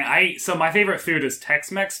 Man, so my favorite food is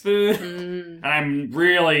Tex-Mex food, and I'm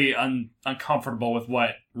really uncomfortable with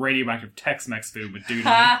what radioactive Tex-Mex food would do to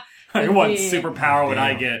me. Like, what superpower would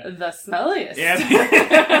I get? The smelliest. Yeah.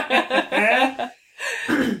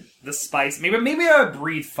 The spice. Maybe I would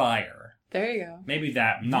breathe fire. There you go. Maybe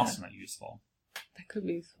that also not useful. That could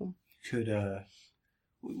be useful.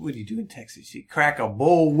 What do you do in Texas? You crack a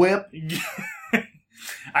bull whip?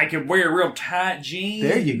 I could wear real tight jeans.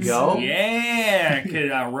 There you go. Yeah, could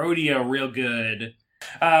rodeo real good.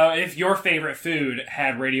 If your favorite food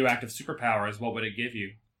had radioactive superpowers, what would it give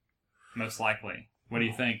you? Most likely. What do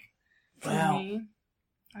you think? For me,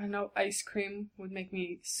 I don't know, ice cream would make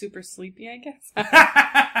me super sleepy, I guess.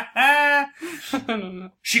 I don't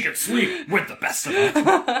know. She could sleep with the best of it.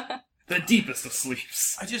 The deepest of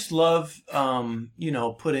sleeps. I just love,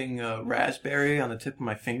 putting a raspberry on the tip of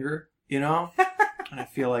my finger, And I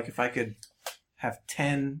feel like if I could have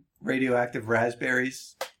 10 radioactive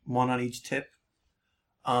raspberries, one on each tip,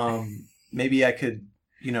 maybe I could,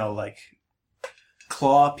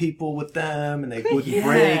 claw people with them and they wouldn't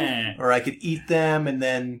break, or I could eat them and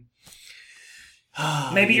then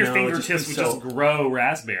maybe your fingertips would just grow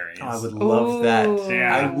raspberries. Oh, I would love that.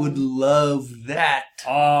 Yeah. I would love that.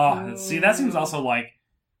 Oh, see, that seems also like,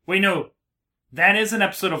 wait, no, that is an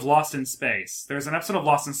episode of Lost in Space. There's an episode of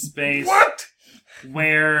Lost in Space. What?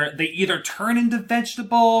 Where they either turn into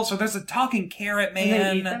vegetables or there's a talking carrot man. And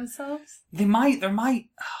they eat themselves? There might.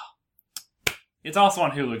 It's also on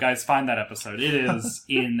Hulu, guys. Find that episode. It is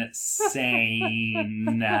insane.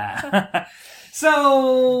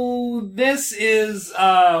 So this is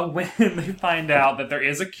when they find out that there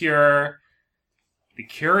is a cure. The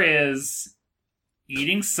cure is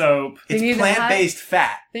eating soap. It's plant-based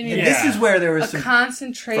fat. And this is where there was some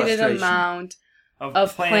concentrated amount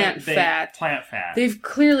of plant fat. Plant fat. They've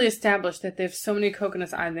clearly established that they have so many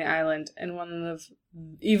coconuts on the island, and one of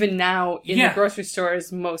even now in the grocery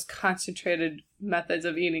stores most concentrated methods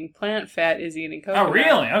of eating plant fat is eating coconut. Oh,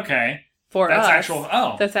 really? Okay. That's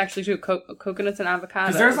actually true. Coconuts and avocados.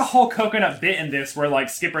 Because there's a whole coconut bit in this where like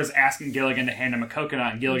Skipper's asking Gilligan to hand him a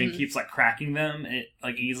coconut, and Gilligan keeps like cracking them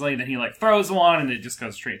easily. Then he like throws one, and it just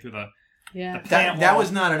goes straight through the plant that was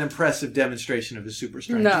not an impressive demonstration of his super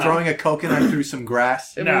strength. No. Throwing a coconut through some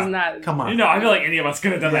grass. It was not. Come on. I feel like any of us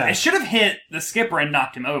could have done that. It should have hit the Skipper and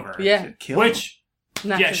knocked him over. Yeah. Which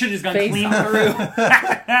should have just gone clean through.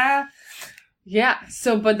 Yeah,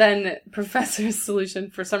 but then Professor's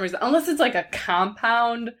solution, for some reason, unless it's like a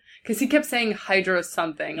compound, because he kept saying hydro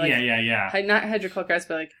something. Like, not hydrochloric acid,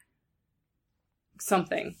 but like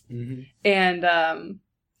something. Mm-hmm. And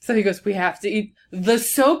so he goes, we have to eat the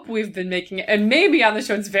soap we've been making. And maybe on the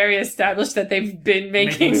show it's very established that they've been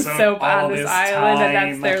making soap on this island, and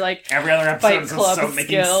that's their like every other episode is a soap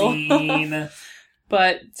making scene.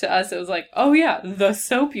 But to us, it was like, oh yeah, the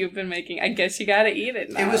soap you've been making. I guess you gotta eat it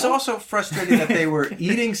now. It was also frustrating that they were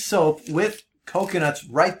eating soap with coconuts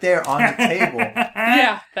right there on the table.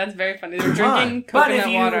 Yeah, that's very funny. They were drinking coconut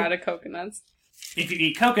water out of coconuts. If you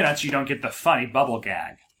eat coconuts, you don't get the funny bubble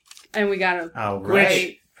gag. And we got a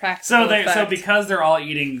great practical So because they're all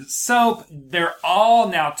eating soap, they're all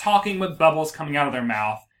now talking with bubbles coming out of their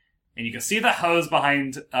mouth. And you can see the hose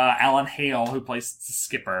behind Alan Hale, who plays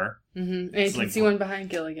Skipper. Mm-hmm. And you can see one behind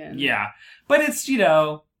Gilligan. Yeah. But it's,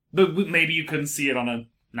 but maybe you couldn't see it on a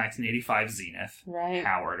 1985 Zenith. Right.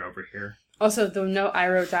 Howard over here. Also, the note I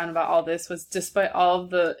wrote down about all this was, despite all of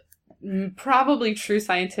the probably true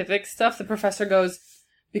scientific stuff, the professor goes,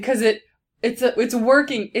 because it's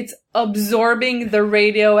working, it's absorbing the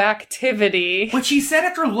radioactivity. Which he said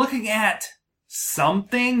after looking at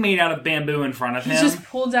something made out of bamboo in front of him. He just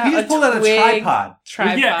pulled out a tripod.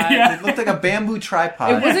 Yeah. It looked like a bamboo tripod.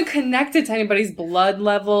 It wasn't connected to anybody's blood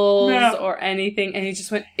levels or anything, and he just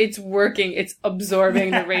went, it's working, it's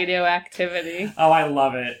absorbing the radioactivity. Oh, I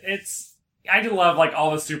love it. I do love, like,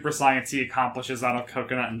 all the super science he accomplishes out of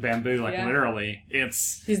coconut and bamboo, literally.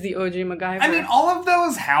 He's the OG MacGyver. I mean, all of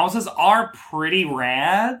those houses are pretty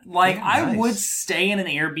rad. Like, I would stay in an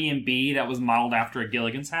Airbnb that was modeled after a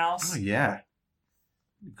Gilligan's house. Oh, yeah.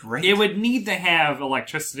 Great. It would need to have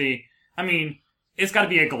electricity. I mean, it's got to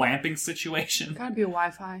be a glamping situation. It's got to be a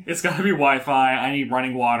Wi-Fi. It's got to be Wi-Fi. I need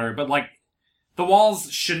running water. But, like, the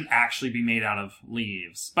walls shouldn't actually be made out of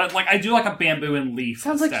leaves. But, like, I do like a bamboo and leaf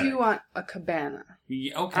Sounds aesthetic. like you want a cabana.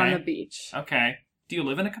 Yeah, okay. On the beach. Okay. Do you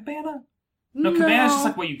live in a cabana? No, cabana's just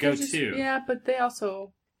like what you go to. Yeah, but they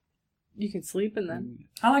also... You can sleep in them.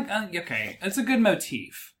 I like... okay, it's a good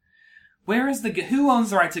motif. Where is who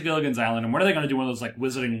owns the right to Gilligan's Island, and when are they going to do one of those, like,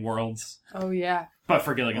 Wizarding Worlds? Oh, yeah. But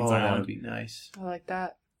for Gilligan's Island. That would be nice. I like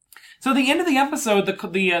that. So at the end of the episode,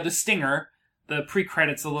 the stinger, the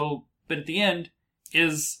pre-credits a little bit at the end,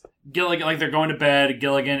 is Gilligan, like, they're going to bed,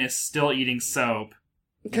 Gilligan is still eating soap.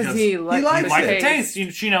 Because he likes the taste.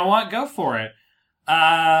 You know what? Go for it.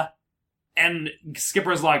 And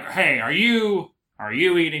Skipper's like, hey, are you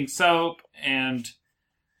eating soap? And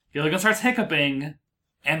Gilligan starts hiccuping.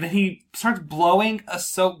 And then he starts blowing a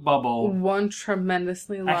soap bubble. One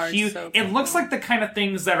tremendously large soap bubble. It looks like the kind of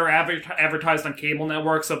things that are advertised on cable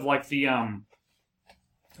networks of, like, the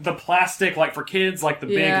plastic, like, for kids, like, the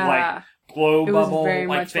big, like, blow bubble, like, thing. It was very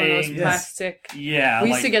much one of those plastic. Yeah.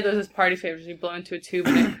 We used to get those as party favors. You blow into a tube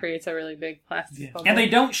and it creates a really big plastic bubble. And they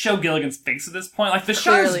don't show Gilligan's face at this point. Like, the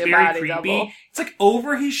show is very creepy. Double. It's, like,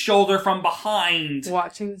 over his shoulder from behind.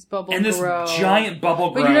 Watching this bubble and grow. And this giant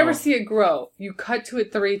bubble grow. But you never see it grow. You cut to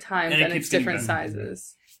it 3 times and it's different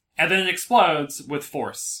sizes. And then it explodes with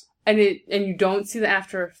force. And you don't see the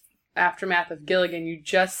aftermath of Gilligan. You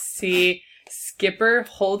just see... Skipper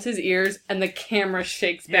holds his ears, and the camera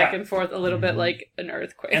shakes back and forth a little bit like an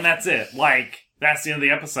earthquake. And that's it. Like, that's the end of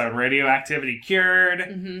the episode. Radioactivity cured.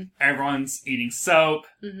 Mm-hmm. Everyone's eating soap.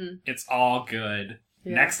 Mm-hmm. It's all good.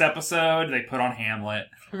 Yeah. Next episode, they put on Hamlet.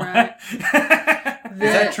 Right. Is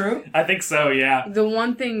that true? I think so, yeah. The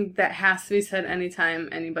one thing that has to be said anytime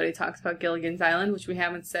anybody talks about Gilligan's Island, which we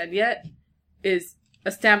haven't said yet, is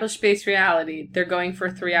established space reality. They're going for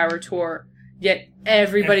a 3-hour tour. Yet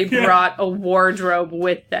everybody brought a wardrobe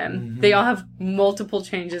with them. Mm-hmm. They all have multiple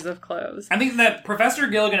changes of clothes. I think that Professor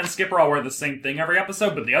Gilligan and Skipper all wear the same thing every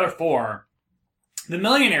episode, but the other 4 The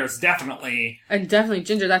Millionaires definitely. And definitely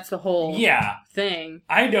Ginger, that's the whole thing.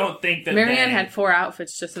 I don't think that Marianne had 4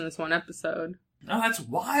 outfits just in this one episode. Oh, that's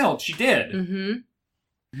wild. She did.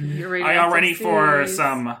 Mm-hmm. Are y'all ready for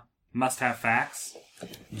some must-have facts?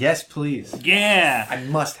 Yes, please. Yeah. I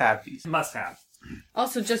must have these. Must have.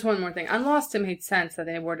 Also, just one more thing. On Lost, it made sense that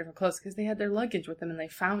they wore different clothes because they had their luggage with them and they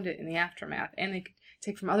found it in the aftermath. And they could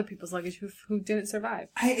take from other people's luggage who didn't survive.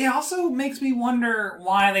 It also makes me wonder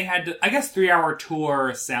why they had to... I guess 3-hour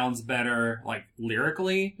tour sounds better, like,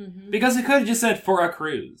 lyrically. Mm-hmm. Because it could have just said, for a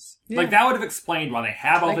cruise. Yeah. Like, that would have explained why they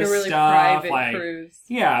have all this really stuff. Private cruise.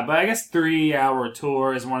 Yeah, but I guess 3-hour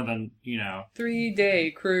tour is one of them, 3-day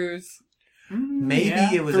cruise.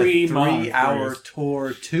 Maybe it was a 3-hour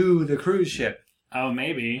tour to the cruise ship. Oh,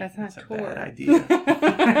 maybe. That's not a tour. bad idea.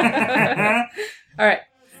 All right.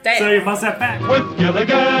 Stay. So you must have facts. With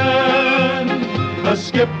Gilligan, a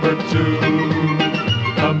skipper too,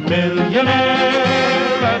 a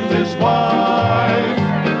millionaire and his wife,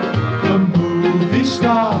 the movie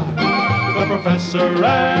star, the professor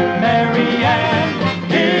and Mary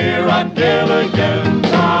Ann, here on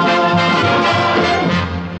Gilligan's Island.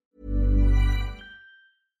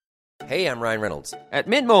 Hey, I'm Ryan Reynolds. At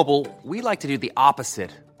Mint Mobile, we like to do the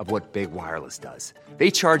opposite of what Big Wireless does.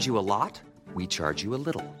 They charge you a lot. We charge you a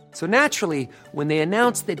little. So naturally, when they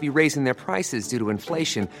announced they'd be raising their prices due to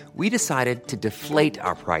inflation, we decided to deflate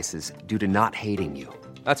our prices due to not hating you.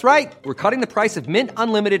 That's right. We're cutting the price of Mint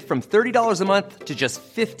Unlimited from $30 a month to just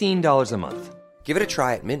 $15 a month. Give it a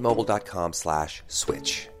try at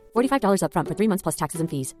mintmobile.com/switch. $45 up front for 3 months plus taxes and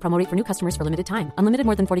fees. Promo rate for new customers for limited time. Unlimited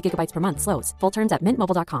more than 40 gigabytes per month. Slows full terms at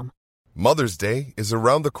mintmobile.com. Mother's Day is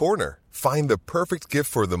around the corner. Find the perfect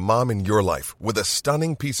gift for the mom in your life with a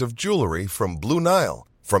stunning piece of jewelry from Blue Nile.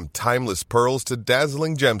 From timeless pearls to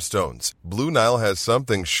dazzling gemstones, Blue Nile has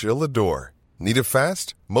something she'll adore. Need it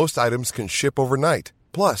fast? Most items can ship overnight.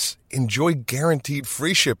 Plus, enjoy guaranteed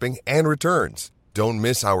free shipping and returns. Don't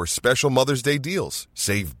miss our special Mother's Day deals.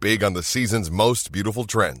 Save big on the season's most beautiful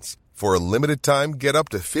trends. For a limited time, get up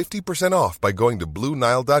to 50% off by going to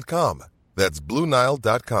BlueNile.com. That's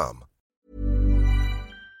BlueNile.com.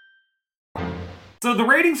 So the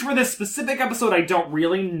ratings for this specific episode I don't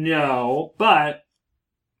really know, but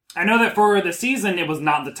I know that for the season it was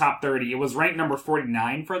not in the top 30. It was ranked number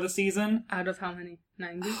 49 for the season. Out of how many?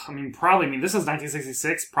 90? This is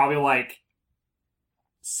 1966, probably like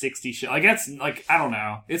 60 shows. Like, it's, like, I don't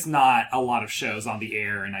know. It's not a lot of shows on the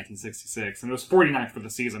air in 1966, and it was 49 for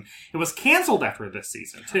the season. It was canceled after this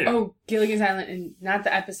season, too. Oh, Gilligan's Island, and not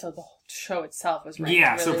the episode, the whole show itself was ranked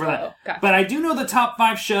really so for low. that. Gotcha. But I do know the top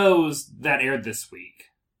 5 shows that aired this week.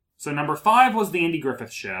 So number 5 was the Andy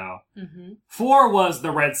Griffith Show. Mm-hmm. 4 was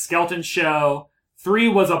the Red Skelton Show. 3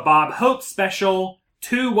 was a Bob Hope special.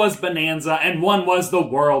 2 was Bonanza, and 1 was the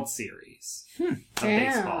World Series of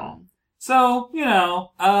baseball. So,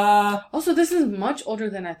 Also, this is much older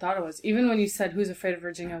than I thought it was. Even when you said Who's Afraid of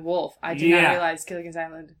Virginia Woolf, I did not realize Gilligan's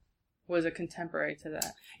Island was a contemporary to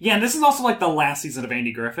that. Yeah, and this is also like the last season of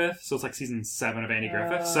Andy Griffith, so it's like season 7 of Andy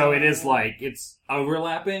Griffith. So it is like, it's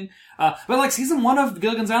overlapping. But like season 1 of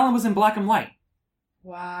Gilligan's Island was in black and white.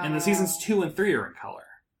 Wow. And the seasons 2 and 3 are in color.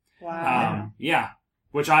 Wow.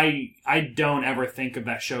 Which I don't ever think of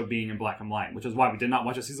that show being in black and white, which is why we did not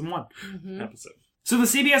watch a season 1 episode. So the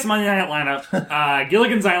CBS Monday Night lineup,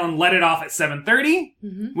 Gilligan's Island led it off at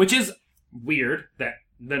 7:30, which is weird that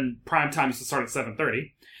then prime time used to start at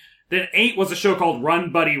 7:30. Then 8 was a show called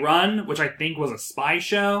Run Buddy Run, which I think was a spy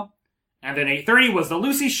show. And then 8:30 was the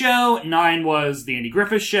Lucy Show, 9 was the Andy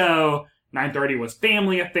Griffith Show, 9:30 was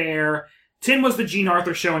Family Affair, 10 was the Jean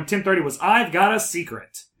Arthur Show, and 10:30 was I've Got a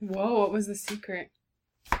Secret. Whoa, what was the secret?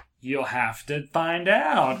 You'll have to find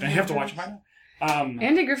out. You have to watch it find out.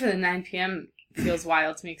 Andy Griffith at 9 p.m. feels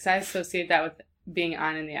wild to me because I associate that with being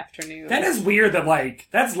on in the afternoon. That is weird that, like,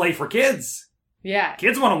 that's late for kids. Yeah.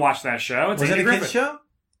 Kids want to watch that show. It's was Andy it a Griffith. kid's show?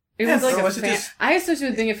 It was like I associate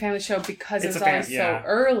with being a family show because it was always so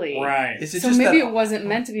early. Right. So maybe it wasn't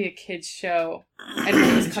meant to be a kid's show. And when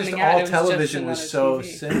it was coming out, all television was so TV.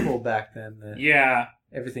 simple back then that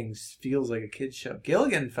everything feels like a kid's show.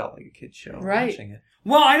 Gilligan felt like a kid's show watching it.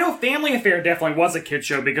 Well, I know Family Affair definitely was a kid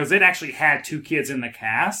show because it actually had 2 kids in the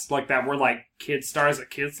cast, like that were like kid stars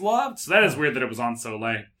that kids loved. So that is weird that it was on so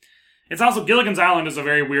late. It's also, Gilligan's Island is a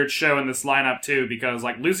very weird show in this lineup too, because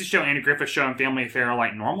like Lucy Show, Andy Griffith Show, and Family Affair are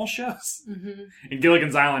like normal shows. Mm-hmm. And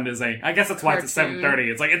Gilligan's Island is I guess that's why it's at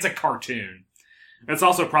 7:30. It's a cartoon. That's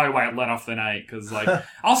also probably why it led off the night, because like,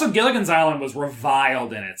 also Gilligan's Island was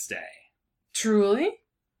reviled in its day. Truly?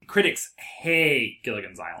 Critics hate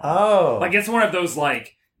Gilligan's Island. Oh. Like, it's one of those,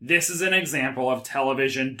 like, this is an example of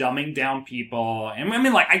television dumbing down people. And I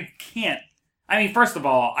mean, like, I I mean, first of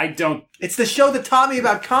all, I don't... It's the show that taught me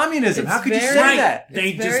about communism. How could you say that?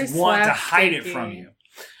 They just want to hide it from you.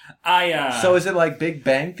 So is it like Big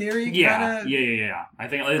Bang Theory? Yeah, yeah. I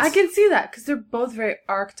think I can see that because they're both very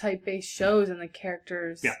archetype-based shows, and the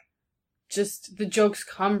characters... Yeah. Just the jokes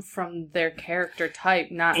come from their character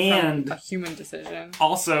type, not from a human decision.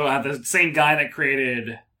 Also, the same guy that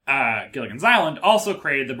created Gilligan's Island also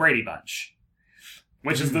created the Brady Bunch,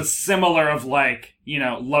 which is the similar of like, you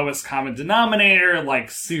know, lowest common denominator, like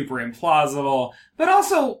super implausible, but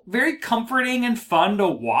also very comforting and fun to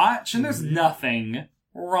watch. And there's nothing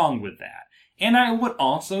wrong with that. And I would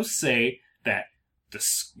also say that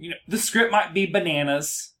the script might be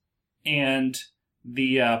bananas and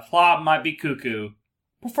the plot might be cuckoo.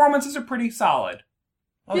 Performances are pretty solid.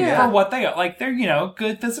 Oh, yeah. For what they are. Like, they're, you know,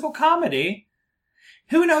 good physical comedy.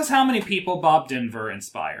 Who knows how many people Bob Denver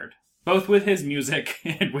inspired? Both with his music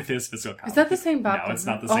and with his physical comedy. Is that the same Bob Denver? No, it's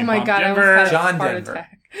not the same Bob Denver. I almost had John a heart Denver.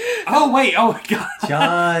 attack. Oh, wait. Oh, my God.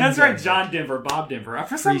 John That's Denver. right. John Denver. Bob Denver.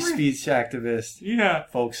 For some Free speech activist. Yeah.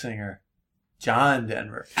 Folk singer. John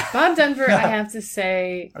Denver. Bob Denver, I have to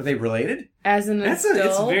say... Are they related? As an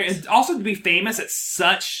adult... It's also to be famous, it's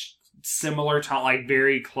such similar to, like,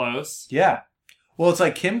 very close. Yeah. Well, it's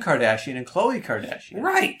like Kim Kardashian and Khloe Kardashian.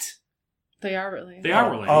 Right. They are related. They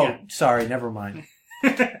are related. Oh, yeah. Sorry. Never mind.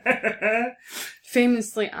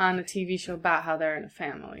 Famously on a TV show about how they're in a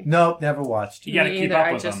family. Nope, never watched. You gotta keep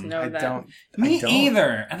up with I just them. know that. Me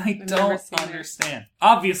either, and I I've don't understand.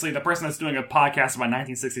 Obviously, the person that's doing a podcast about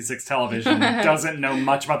 1966 television doesn't know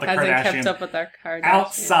much about the Hasn't Kardashians kept up with our Kardashians.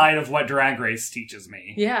 outside of what Drag Race teaches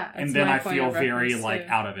me. Yeah, and then my I point feel of very reference, like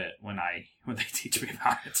too. out of it when they teach me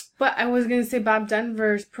about it. But I was going to say Bob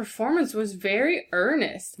Denver's performance was very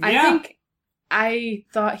earnest. Yeah. I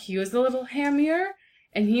thought he was a little hammier,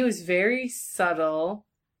 and he was very subtle,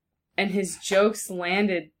 and his jokes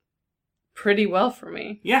landed pretty well for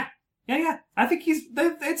me. Yeah. I think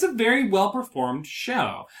it's a very well-performed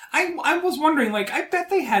show. I was wondering, like, I bet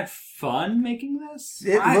they had fun making this.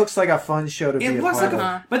 It looks like a fun show to be a part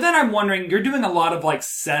of. But then I'm wondering, you're doing a lot of, like,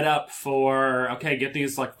 setup for, okay, get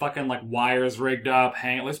these, like, fucking, like, wires rigged up,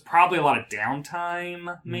 there's probably a lot of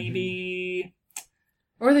downtime, maybe.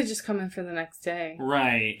 Or they just come in for the next day.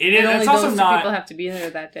 Right. It's also those not... people have to be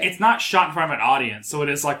there that day. It's not shot in front of an audience, so it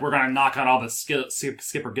is like, we're going to knock out all the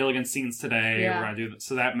Skipper Gilligan scenes today. Yeah. We're going to do that.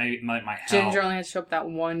 So that might help. Ginger only had to show up that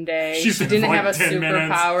one day. She didn't like have a 10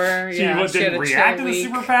 minutes. superpower. She Yeah, didn't had a react to chill the week.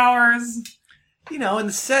 superpowers. You know, and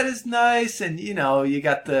the set is nice, and, you know, you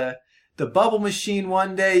got the bubble machine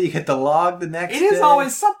one day, you get the log the next day. It is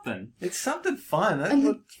always something. It's something fun. That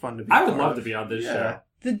looks fun to be I would part love of. to be on this show.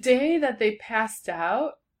 The day that they passed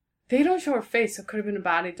out, they don't show her face, so it could have been a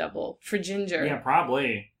body double for Ginger. Yeah,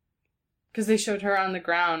 probably. Because they showed her on the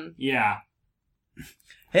ground. Yeah.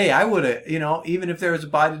 Hey, I would have, you know, even if there was a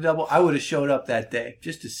body double, I would have showed up that day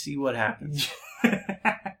just to see what happens.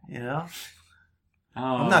 You know?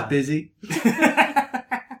 I'm not busy.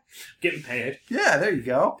 Getting paid. Yeah, there you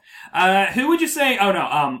go. Who would you say... Oh, no.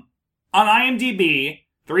 On IMDb,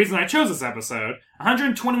 the reason I chose this episode,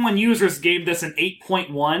 121 users gave this an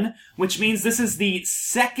 8.1, which means this is the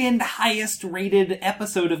second highest rated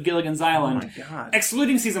episode of Gilligan's Island. Oh my God.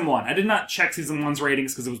 Excluding season 1. I did not check season 1's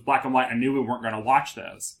ratings because it was black and white. I knew we weren't going to watch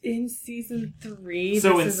those. In season 3,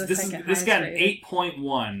 So this got an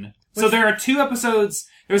 8.1. So there are two episodes.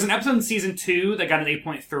 There's an episode in season 2 that got an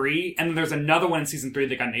 8.3, and then there's another one in season 3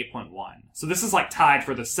 that got an 8.1. So this is like tied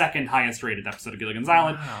for the second highest rated episode of Gilligan's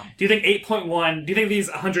Island. Wow. Do you think 8.1, do you think these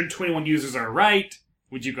 121 users are right?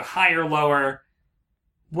 Would you go higher, lower?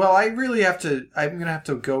 Well, I'm going to have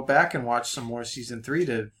to go back and watch some more season 3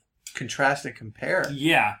 to contrast and compare.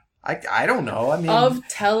 Yeah. I don't know. I mean, of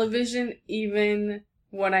television, even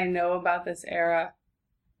what I know about this era,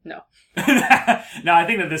 no. No, I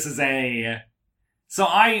think that this is So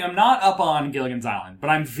I am not up on Gilligan's Island, but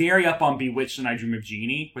I'm very up on Bewitched and I Dream of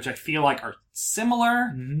Jeannie, which I feel like are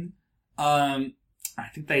similar. Mm-hmm. I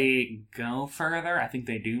think they go further. I think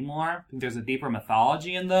they do more. I think there's a deeper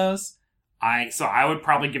mythology in those. So I would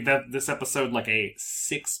probably give this episode like a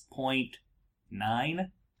 6.9. Nice.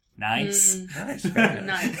 Nice.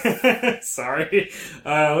 Nice. Sorry. 6.8,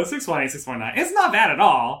 6.9. It's not bad at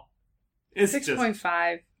all. It's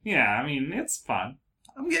 6.5. Yeah, I mean, it's fun.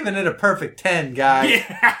 I'm giving it a perfect 10, guys.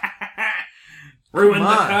 Yeah. Ruin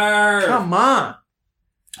the curve. Come on.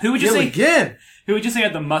 Who would you say again? Who would you say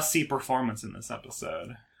had the must-see performance in this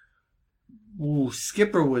episode? Ooh,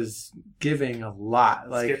 Skipper was giving a lot.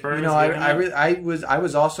 Like, Skipper you know, was I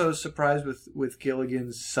was also surprised with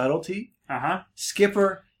Gilligan's subtlety. Uh-huh.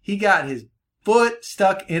 Skipper, he got his foot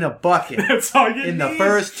stuck in a bucket. That's all you in need. the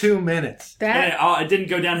first 2 minutes. And it didn't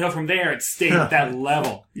go downhill from there. It stayed at that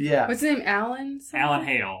level. Yeah. What's his name? Alan? Something? Alan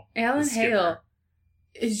Hale. Alan Hale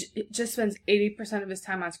just spends 80% of his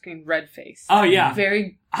time on screen red face. Oh, yeah.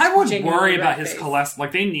 Very I would worry about red his face. cholesterol.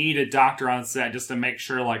 Like, they need a doctor on set just to make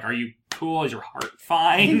sure, like, are you cool? Is your heart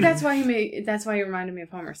fine? I think that's why he reminded me of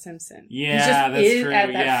Homer Simpson. Yeah, he just that's is true.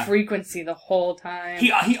 at that frequency the whole time.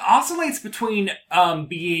 He oscillates between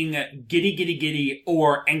being giddy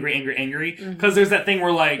or angry. Because there's that thing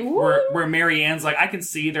where where Marianne's like, I can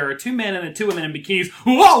see there are 2 men and then 2 women in bikinis.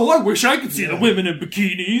 Whoa, I wish I could see the women in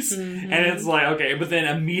bikinis. And it's like, okay, but then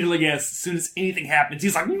immediately as soon as anything happens,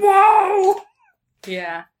 he's like, whoa!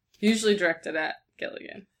 Yeah, usually directed at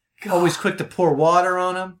Gilligan. God. Always quick to pour water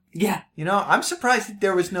on him. Yeah. You know, I'm surprised that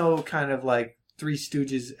there was no kind of like Three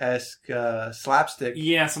Stooges-esque slapstick.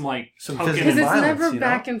 Yeah, some physical because it's violence, never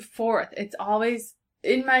back and forth. It's always,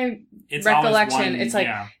 in my recollection, it's like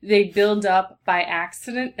they build up by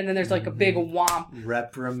accident and then there's like a big whomp.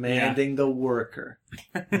 Reprimanding the worker.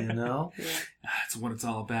 You know? That's what it's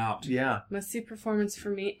all about. Yeah. Must-see performance for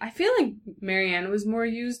me. I feel like Marianne was more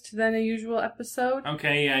used than a usual episode.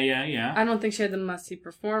 Okay, yeah. I don't think she had the must-see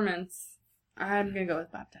performance. I'm going to go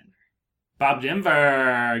with Bob Denver. Bob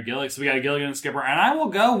Denver. So we got a Gilligan and Skipper. And I will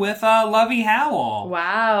go with Lovey Howell.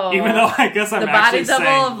 Wow. Even though I guess I'm actually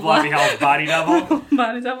saying Lovey Howell's body double.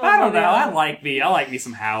 Body double. I don't know. I like me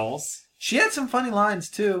some Howells. She had some funny lines,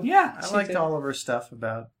 too. Yeah. I liked all of her stuff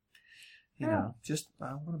about... You know,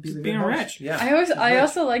 I want to be the being rich. Yeah, I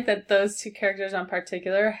also like that those two characters in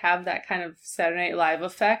particular have that kind of Saturday Night Live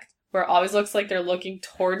effect where it always looks like they're looking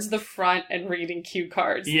towards the front and reading cue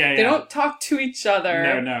cards. Yeah. They don't talk to each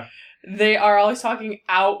other. No. They are always talking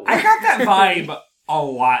outward. I got that vibe a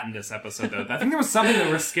lot in this episode, though. I think there was something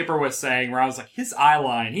that Skipper was saying where I was like, his eye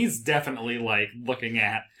line, he's definitely like looking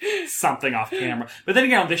at something off camera. But then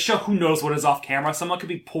again, on this show, who knows what is off camera? Someone could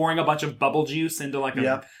be pouring a bunch of bubble juice into like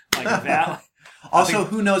a vat. Also,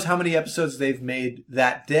 who knows how many episodes they've made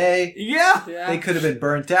that day? Yeah. They could have been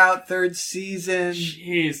burnt out third season.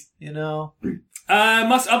 Jeez. You know?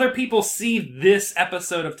 Must other people see this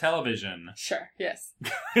episode of television? Sure, yes.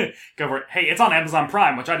 Go for it. Hey, it's on Amazon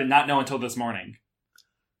Prime, which I did not know until this morning.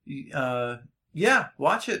 Yeah,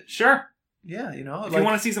 watch it. Sure. Yeah, you know. If you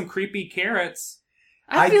want to see some creepy carrots.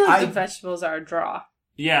 I feel like the vegetables are a draw.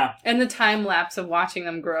 Yeah. And the time lapse of watching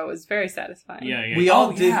them grow is very satisfying. Yeah. We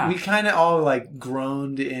all did. Yeah. We kind of all like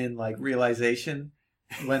groaned in like realization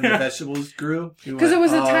when the vegetables grew. Because it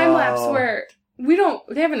was a time lapse where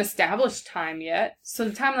they haven't established time yet. So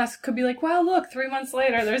the time lapse could be like, wow, look, 3 months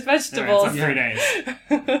later, there's vegetables. Right, it's like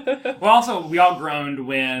 3 days. Well, also, we all groaned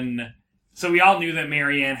when... So we all knew that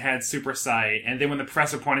Marianne had super sight, and then when the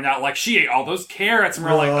professor pointed out, like, she ate all those carrots, and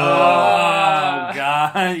we're like, oh,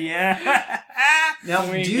 God, yeah. Now,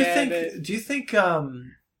 do you think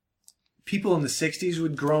people in the 60s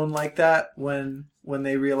would groan like that when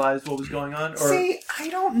they realized what was going on? Or... See, I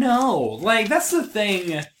don't know. Like, that's the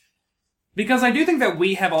thing. Because I do think that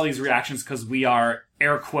we have all these reactions because we are,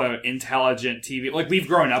 air quote, intelligent TV. Like, we've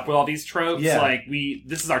grown up with all these tropes. Yeah. Like,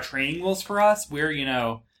 this is our training wheels for us. We're, you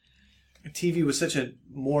know... TV was such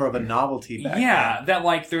more of a novelty back then. Yeah, that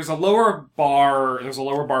like there's a lower bar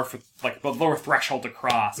for like a lower threshold to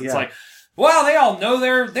cross. It's like, well, they all know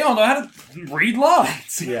how to read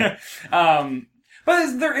lines. Yeah.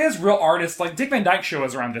 But there is real artists like Dick Van Dyke Show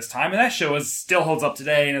was around this time, and that show still holds up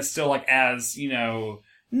today, and it's still like as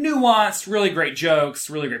nuanced, really great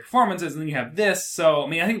jokes, really great performances, and then you have this. So I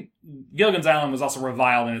mean, I think Gilligan's Island was also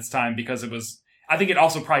reviled in its time because it was. I think it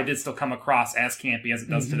also probably did still come across as campy as it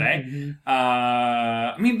does today. Mm-hmm.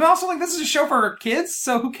 I mean, but also, like, this is a show for kids,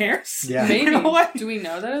 so who cares? Yeah. Maybe. Do we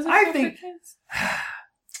know that as a show for kids?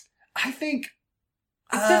 I think...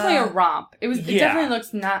 It's definitely a romp. It definitely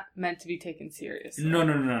looks not meant to be taken seriously. No.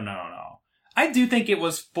 I do think it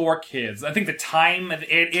was for kids. I think the time,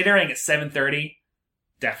 it airing at 7:30,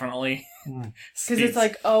 definitely. Because it's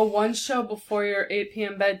like, one show before your 8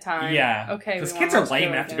 p.m. bedtime. Yeah. Okay. Because kids are lame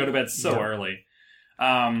and have to go to bed so early.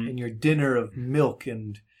 And your dinner of milk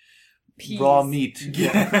and peas. Raw meat.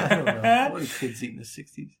 Yeah. I don't know. What did kids eat in the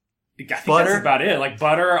 60s? I think that's about it. Like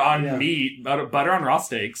butter on meat, butter on raw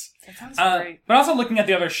steaks. That sounds great. But also looking at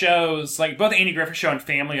the other shows, like both the Andy Griffith Show and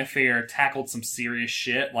Family Affair tackled some serious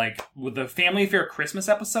shit. Like with the Family Affair Christmas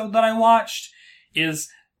episode that I watched is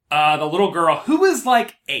the little girl who is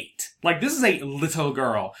like 8. Like this is a little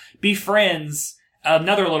girl. Befriends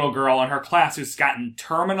another little girl in her class who's gotten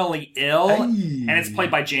terminally ill, and it's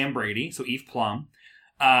played by Jan Brady, so Eve Plum,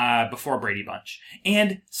 before Brady Bunch.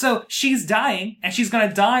 And so she's dying, and she's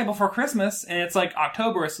gonna die before Christmas, and it's like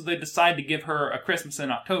October, so they decide to give her a Christmas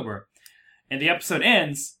in October. And the episode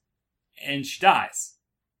ends, and she dies.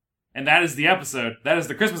 And that is the episode. That is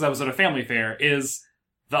the Christmas episode of Family Affair, is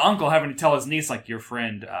the uncle having to tell his niece, like, your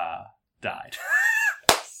friend died.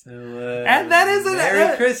 So, and that is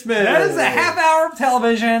Merry Christmas. That is a half hour of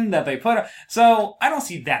television that they put. So I don't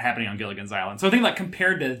see that happening on Gilligan's Island. So I think, like,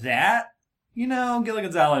 compared to that,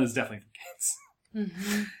 Gilligan's Island is definitely for kids.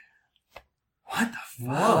 Mm-hmm. What the fuck?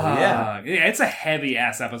 Whoa, yeah, it's a heavy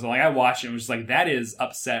ass episode. Like, I watched it and was just like, that is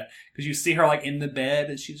upset, because you see her like in the bed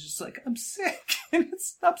and she's just like, I'm sick, and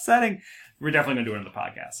it's upsetting. We're definitely gonna do it on the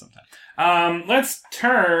podcast sometime. Let's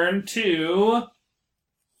turn to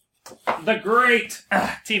the great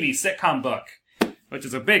TV sitcom book, which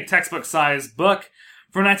is a big textbook-sized book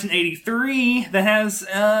from 1983 that has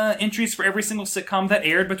entries for every single sitcom that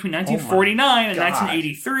aired between 1949 and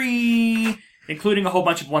 1983, including a whole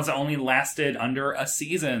bunch of ones that only lasted under a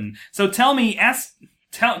season. So give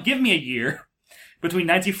me a year between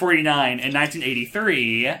 1949 and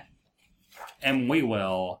 1983, and we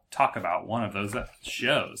will talk about one of those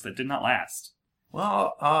shows that did not last.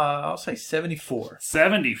 Well, I'll say 74.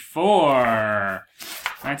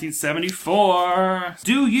 1974.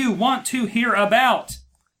 Do you want to hear about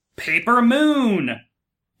Paper Moon,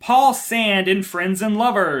 Paul Sand in Friends and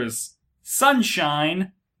Lovers,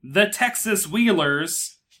 Sunshine, The Texas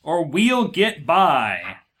Wheelers, or We'll Get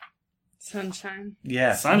By? Sunshine.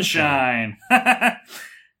 Yeah. Sunshine.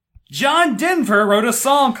 John Denver wrote a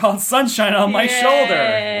song called Sunshine on My Shoulder.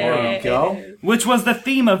 There you go. Which was the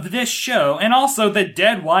theme of this show, and also the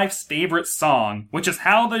dead wife's favorite song, which is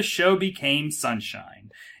how the show became Sunshine.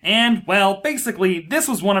 And, well, basically, this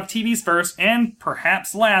was one of TV's first, and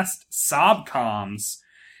perhaps last, sobcoms.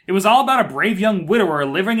 It was all about a brave young widower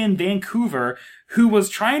living in Vancouver who was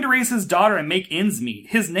trying to raise his daughter and make ends meet.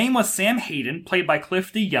 His name was Sam Hayden, played by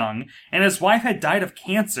Cliff DeYoung, and his wife had died of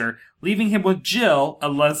cancer, leaving him with Jill,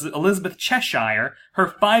 Elizabeth Cheshire, her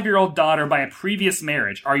 5-year-old daughter by a previous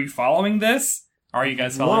marriage. Are you following this? Are you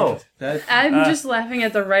guys following this? I'm just laughing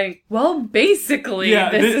at the writing. Well, basically,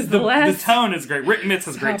 this is the last... The tone is great. Rick Mitz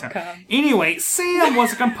has great tone. Anyway, Sam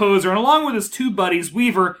was a composer, and along with his two buddies,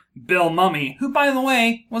 Weaver, Bill Mumy, who, by the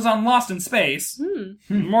way, was on Lost in Space,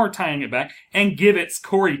 more tying it back, and Givets,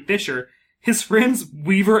 Corey Fisher, his friends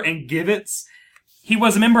Weaver and Givets, he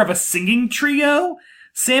was a member of a singing trio.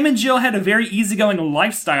 Sam and Jill had a very easygoing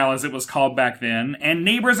lifestyle, as it was called back then, and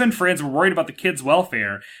neighbors and friends were worried about the kids'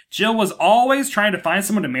 welfare. Jill was always trying to find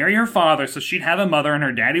someone to marry her father so she'd have a mother and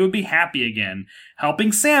her daddy would be happy again.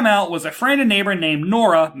 Helping Sam out was a friend and neighbor named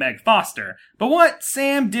Nora, Meg Foster. But what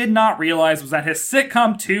Sam did not realize was that his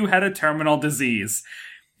sitcom too had a terminal disease.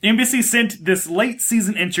 NBC sent this late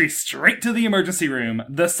season entry straight to the emergency room.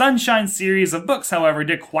 The Sunshine series of books, however,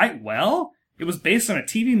 did quite well. It was based on a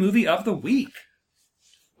TV movie of the week.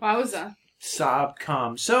 Wowza.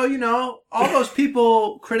 Sobcom. So, all those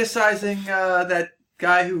people criticizing that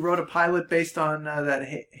guy who wrote a pilot based on that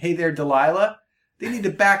Hey There, Delilah, they need to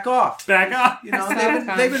back off. Back off.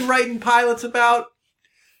 They've been writing pilots about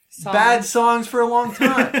bad songs for a long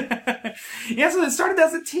time. Yeah, so it started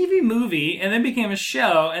as a TV movie and then became a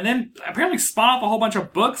show and then apparently spawned off a whole bunch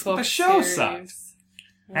of books, but the show sucked.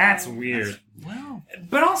 Wow. That's weird. Wow.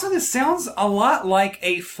 But also this sounds a lot like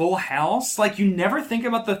a Full House. Like, you never think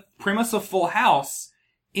about the premise of Full House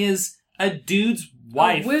is a dude's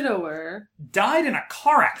wife, a widower, died in a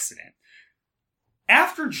car accident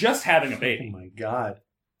after just having a baby. Oh my God.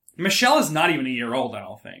 Michelle is not even a year old, I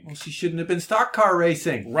don't think. Well, she shouldn't have been stock car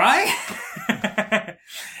racing. Right?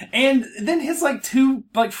 And then his, two,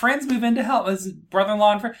 friends move in to help, his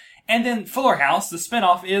brother-in-law and friend. And then Fuller House, the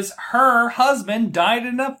spinoff, is her husband died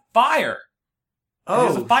in a fire. Oh, he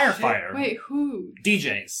was a firefighter. Shit. Wait, who?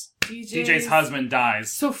 DJ's husband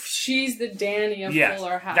dies. So she's the Danny of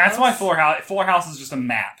Fuller House? That's why Fuller House is just a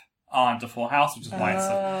map onto Full House, which is why it's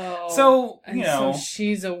so, so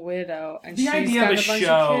she's a widow. And the idea of a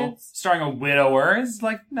show starring a widower is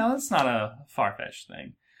no, that's not a far-fetched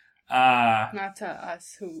thing. Not to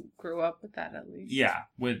us who grew up with that, at least. Yeah,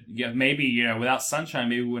 maybe, without Sunshine,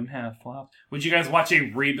 maybe we wouldn't have Full House. Would you guys watch a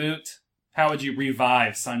reboot? How would you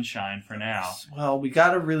revive Sunshine for now? Well, we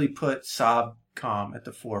got to really put Sobcom at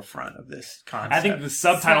the forefront of this concept. I think the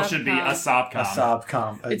subtitle should be a Sobcom. A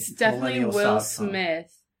Sobcom. It's definitely Will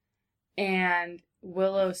Smith, and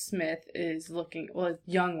Willow Smith is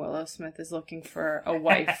young Willow Smith is looking for a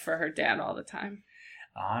wife for her dad all the time.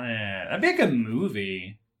 On it. That'd be a good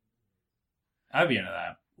movie. I'd be into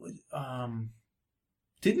that.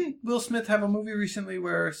 Didn't Will Smith have a movie recently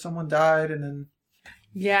where someone died and then...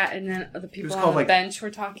 Yeah, and then the people on the bench were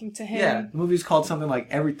talking to him. Yeah, the movie's called something like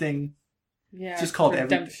Everything. Yeah, it's just called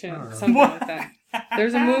Redemption, something like that.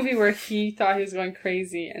 There's a movie where he thought he was going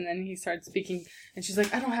crazy, and then he started speaking, and she's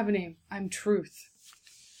like, I don't have a name. I'm Truth.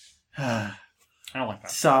 I don't like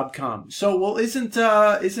that. Sobcom. So, well, isn't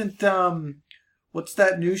what's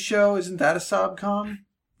that new show? Isn't that a Sobcom?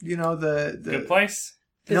 You know, the Good Place?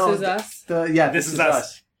 This Is Us? This Is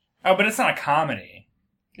Us. Oh, but it's not a comedy.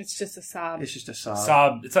 It's just a sob. It's just a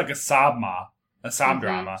sob. It's like a sobma. A sob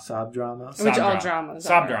drama. Sob drama. Which all dramas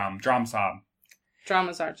sob are. Dram sob.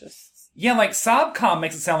 Dramas are just... Yeah, like sobcom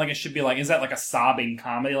makes it sound like it should be like, is that like a sobbing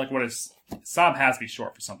comedy? Like what is... Sob has to be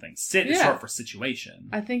short for something. Sit is short for situation.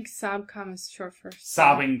 I think sobcom is short for...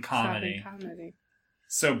 Sobbing comedy.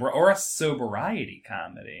 Sobbing comedy. Or a sobriety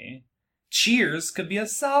comedy. Cheers could be a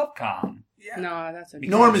sobcom. Yeah. No, that's okay.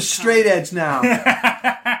 Norm is straight edge now.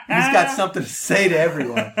 He's got something to say to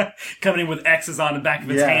everyone. Coming in with X's on the back of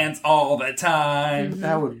his hands all the time. Mm-hmm.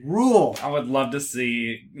 That would rule. I would love to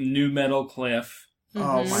see new metal Cliff. Mm-hmm.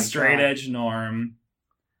 Oh my straight God. edge Norm.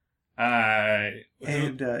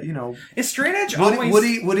 Is straight edge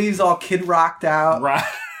always Woody's all Kid Rocked out? Right.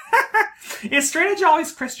 Is straight edge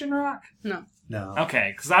always Christian rock? No.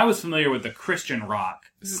 Okay, because I was familiar with the Christian rock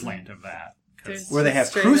slant of that. Where they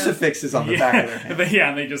have crucifixes on the back of their hand.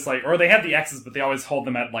 And they just or they have the X's, but they always hold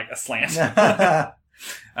them at like a slant.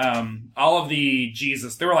 All of the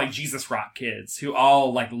they were like Jesus rock kids who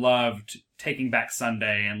all like loved Taking Back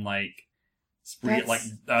Sunday and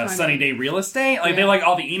Sunny Day Real Estate. Like they like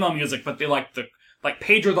all the emo music, but they like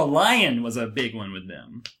Pedro the Lion was a big one with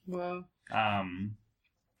them. Whoa.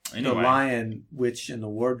 Anyway. The Lion, Witch in the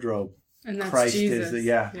Wardrobe. And that's Christ Jesus. is the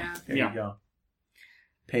There you go.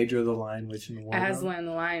 Pedro the Lion, Witch in the Wardrobe. Aslan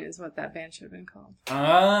the Lion is what that band should have been called.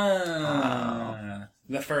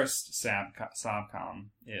 The first Sobcom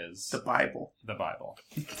is the Bible. The Bible.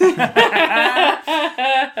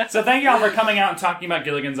 So thank y'all for coming out and talking about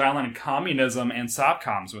Gilligan's Island and communism and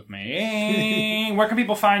Sobcoms with me. Where can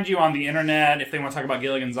people find you on the internet if they want to talk about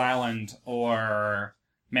Gilligan's Island or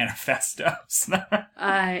manifestos?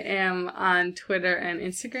 I am on Twitter and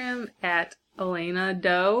Instagram at Elena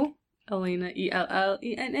Doe. Elena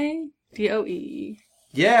ELLENA DOE.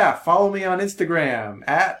 Yeah, follow me on Instagram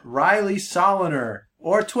at Riley Soliner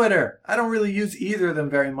or Twitter. I don't really use either of them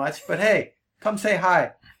very much, but hey, come say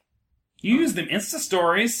hi. You use them Insta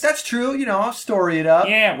stories. That's true. I'll story it up.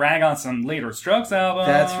 Yeah, rag on some later Strokes albums.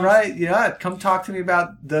 That's right. Yeah, come talk to me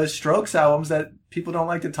about the Strokes albums that people don't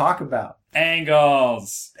like to talk about.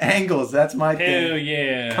 Angles, that's my thing. Hell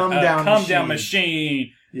yeah. Come down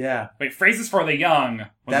machine. Yeah. Wait, Phrases for the Young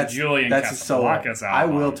was a Julian Casablancas album. I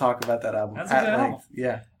will talk about that album That's a good album.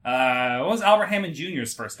 Yeah. What was Albert Hammond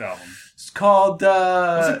Jr.'s first album? It's called...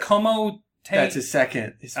 was it Como Te... That's his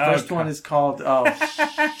second. His first one is called...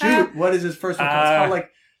 shoot. What is his first one called? It's called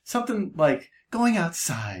like something like Going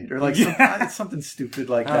Outside or like something stupid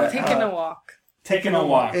like that. Taking a Walk. Taking a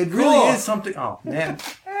Walk. It really is something... Oh, man.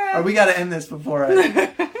 We got to end this before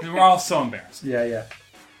I... We're all so embarrassed. Yeah.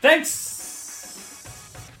 Thanks!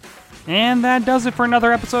 And that does it for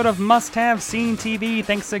another episode of Must Have Seen TV.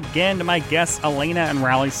 Thanks again to my guests Elena and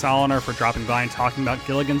Riley Soliner for dropping by and talking about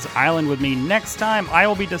Gilligan's Island with me. Next time, I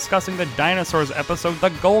will be discussing the Dinosaurs episode, The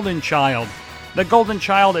Golden Child. The Golden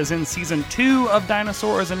Child is in Season 2 of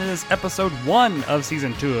Dinosaurs, and it is Episode 1 of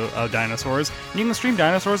Season 2 of Dinosaurs. You can stream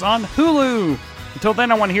Dinosaurs on Hulu. Until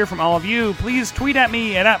then, I want to hear from all of you. Please tweet at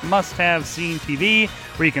me at MustHaveSeenTV,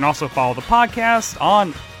 where you can also follow the podcast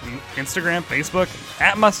on Instagram, Facebook,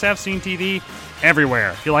 at MustHaveSeenTV, everywhere.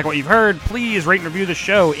 If you like what you've heard, please rate and review the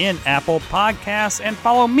show in Apple Podcasts, and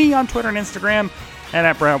follow me on Twitter and Instagram, and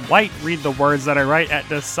at Brad White. Read the words that I write at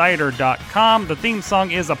Decider.com. The theme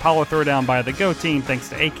song is Apollo Throwdown by the Go Team. Thanks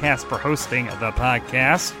to Acast for hosting the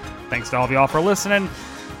podcast. Thanks to all of y'all for listening,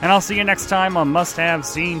 and I'll see you next time on Must Have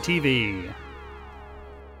Seen TV.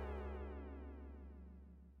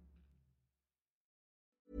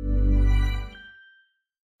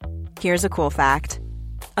 Here's a cool fact.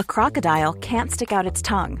 A crocodile can't stick out its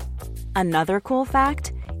tongue. Another cool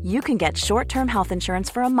fact, you can get short-term health insurance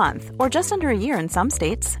for a month or just under a year in some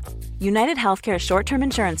states. United Healthcare short-term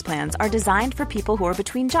insurance plans are designed for people who are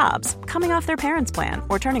between jobs, coming off their parents' plan,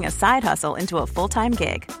 or turning a side hustle into a full-time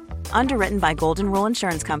gig. Underwritten by Golden Rule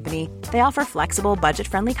Insurance Company, they offer flexible,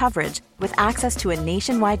 budget-friendly coverage with access to a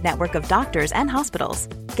nationwide network of doctors and hospitals.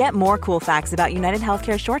 Get more cool facts about United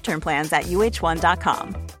Healthcare short-term plans at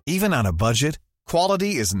uh1.com. Even on a budget,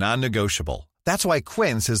 quality is non-negotiable. That's why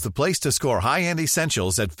Quince is the place to score high-end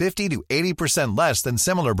essentials at 50 to 80% less than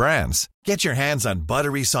similar brands. Get your hands on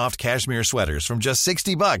buttery soft cashmere sweaters from just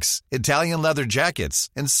 $60, Italian leather jackets,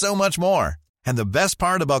 and so much more. And the best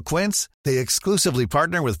part about Quince, they exclusively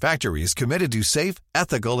partner with factories committed to safe,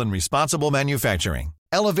 ethical, and responsible manufacturing.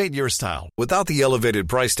 Elevate your style without the elevated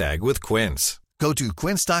price tag with Quince. Go to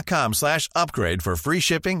quince.com/upgrade for free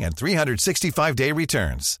shipping and 365-day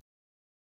returns.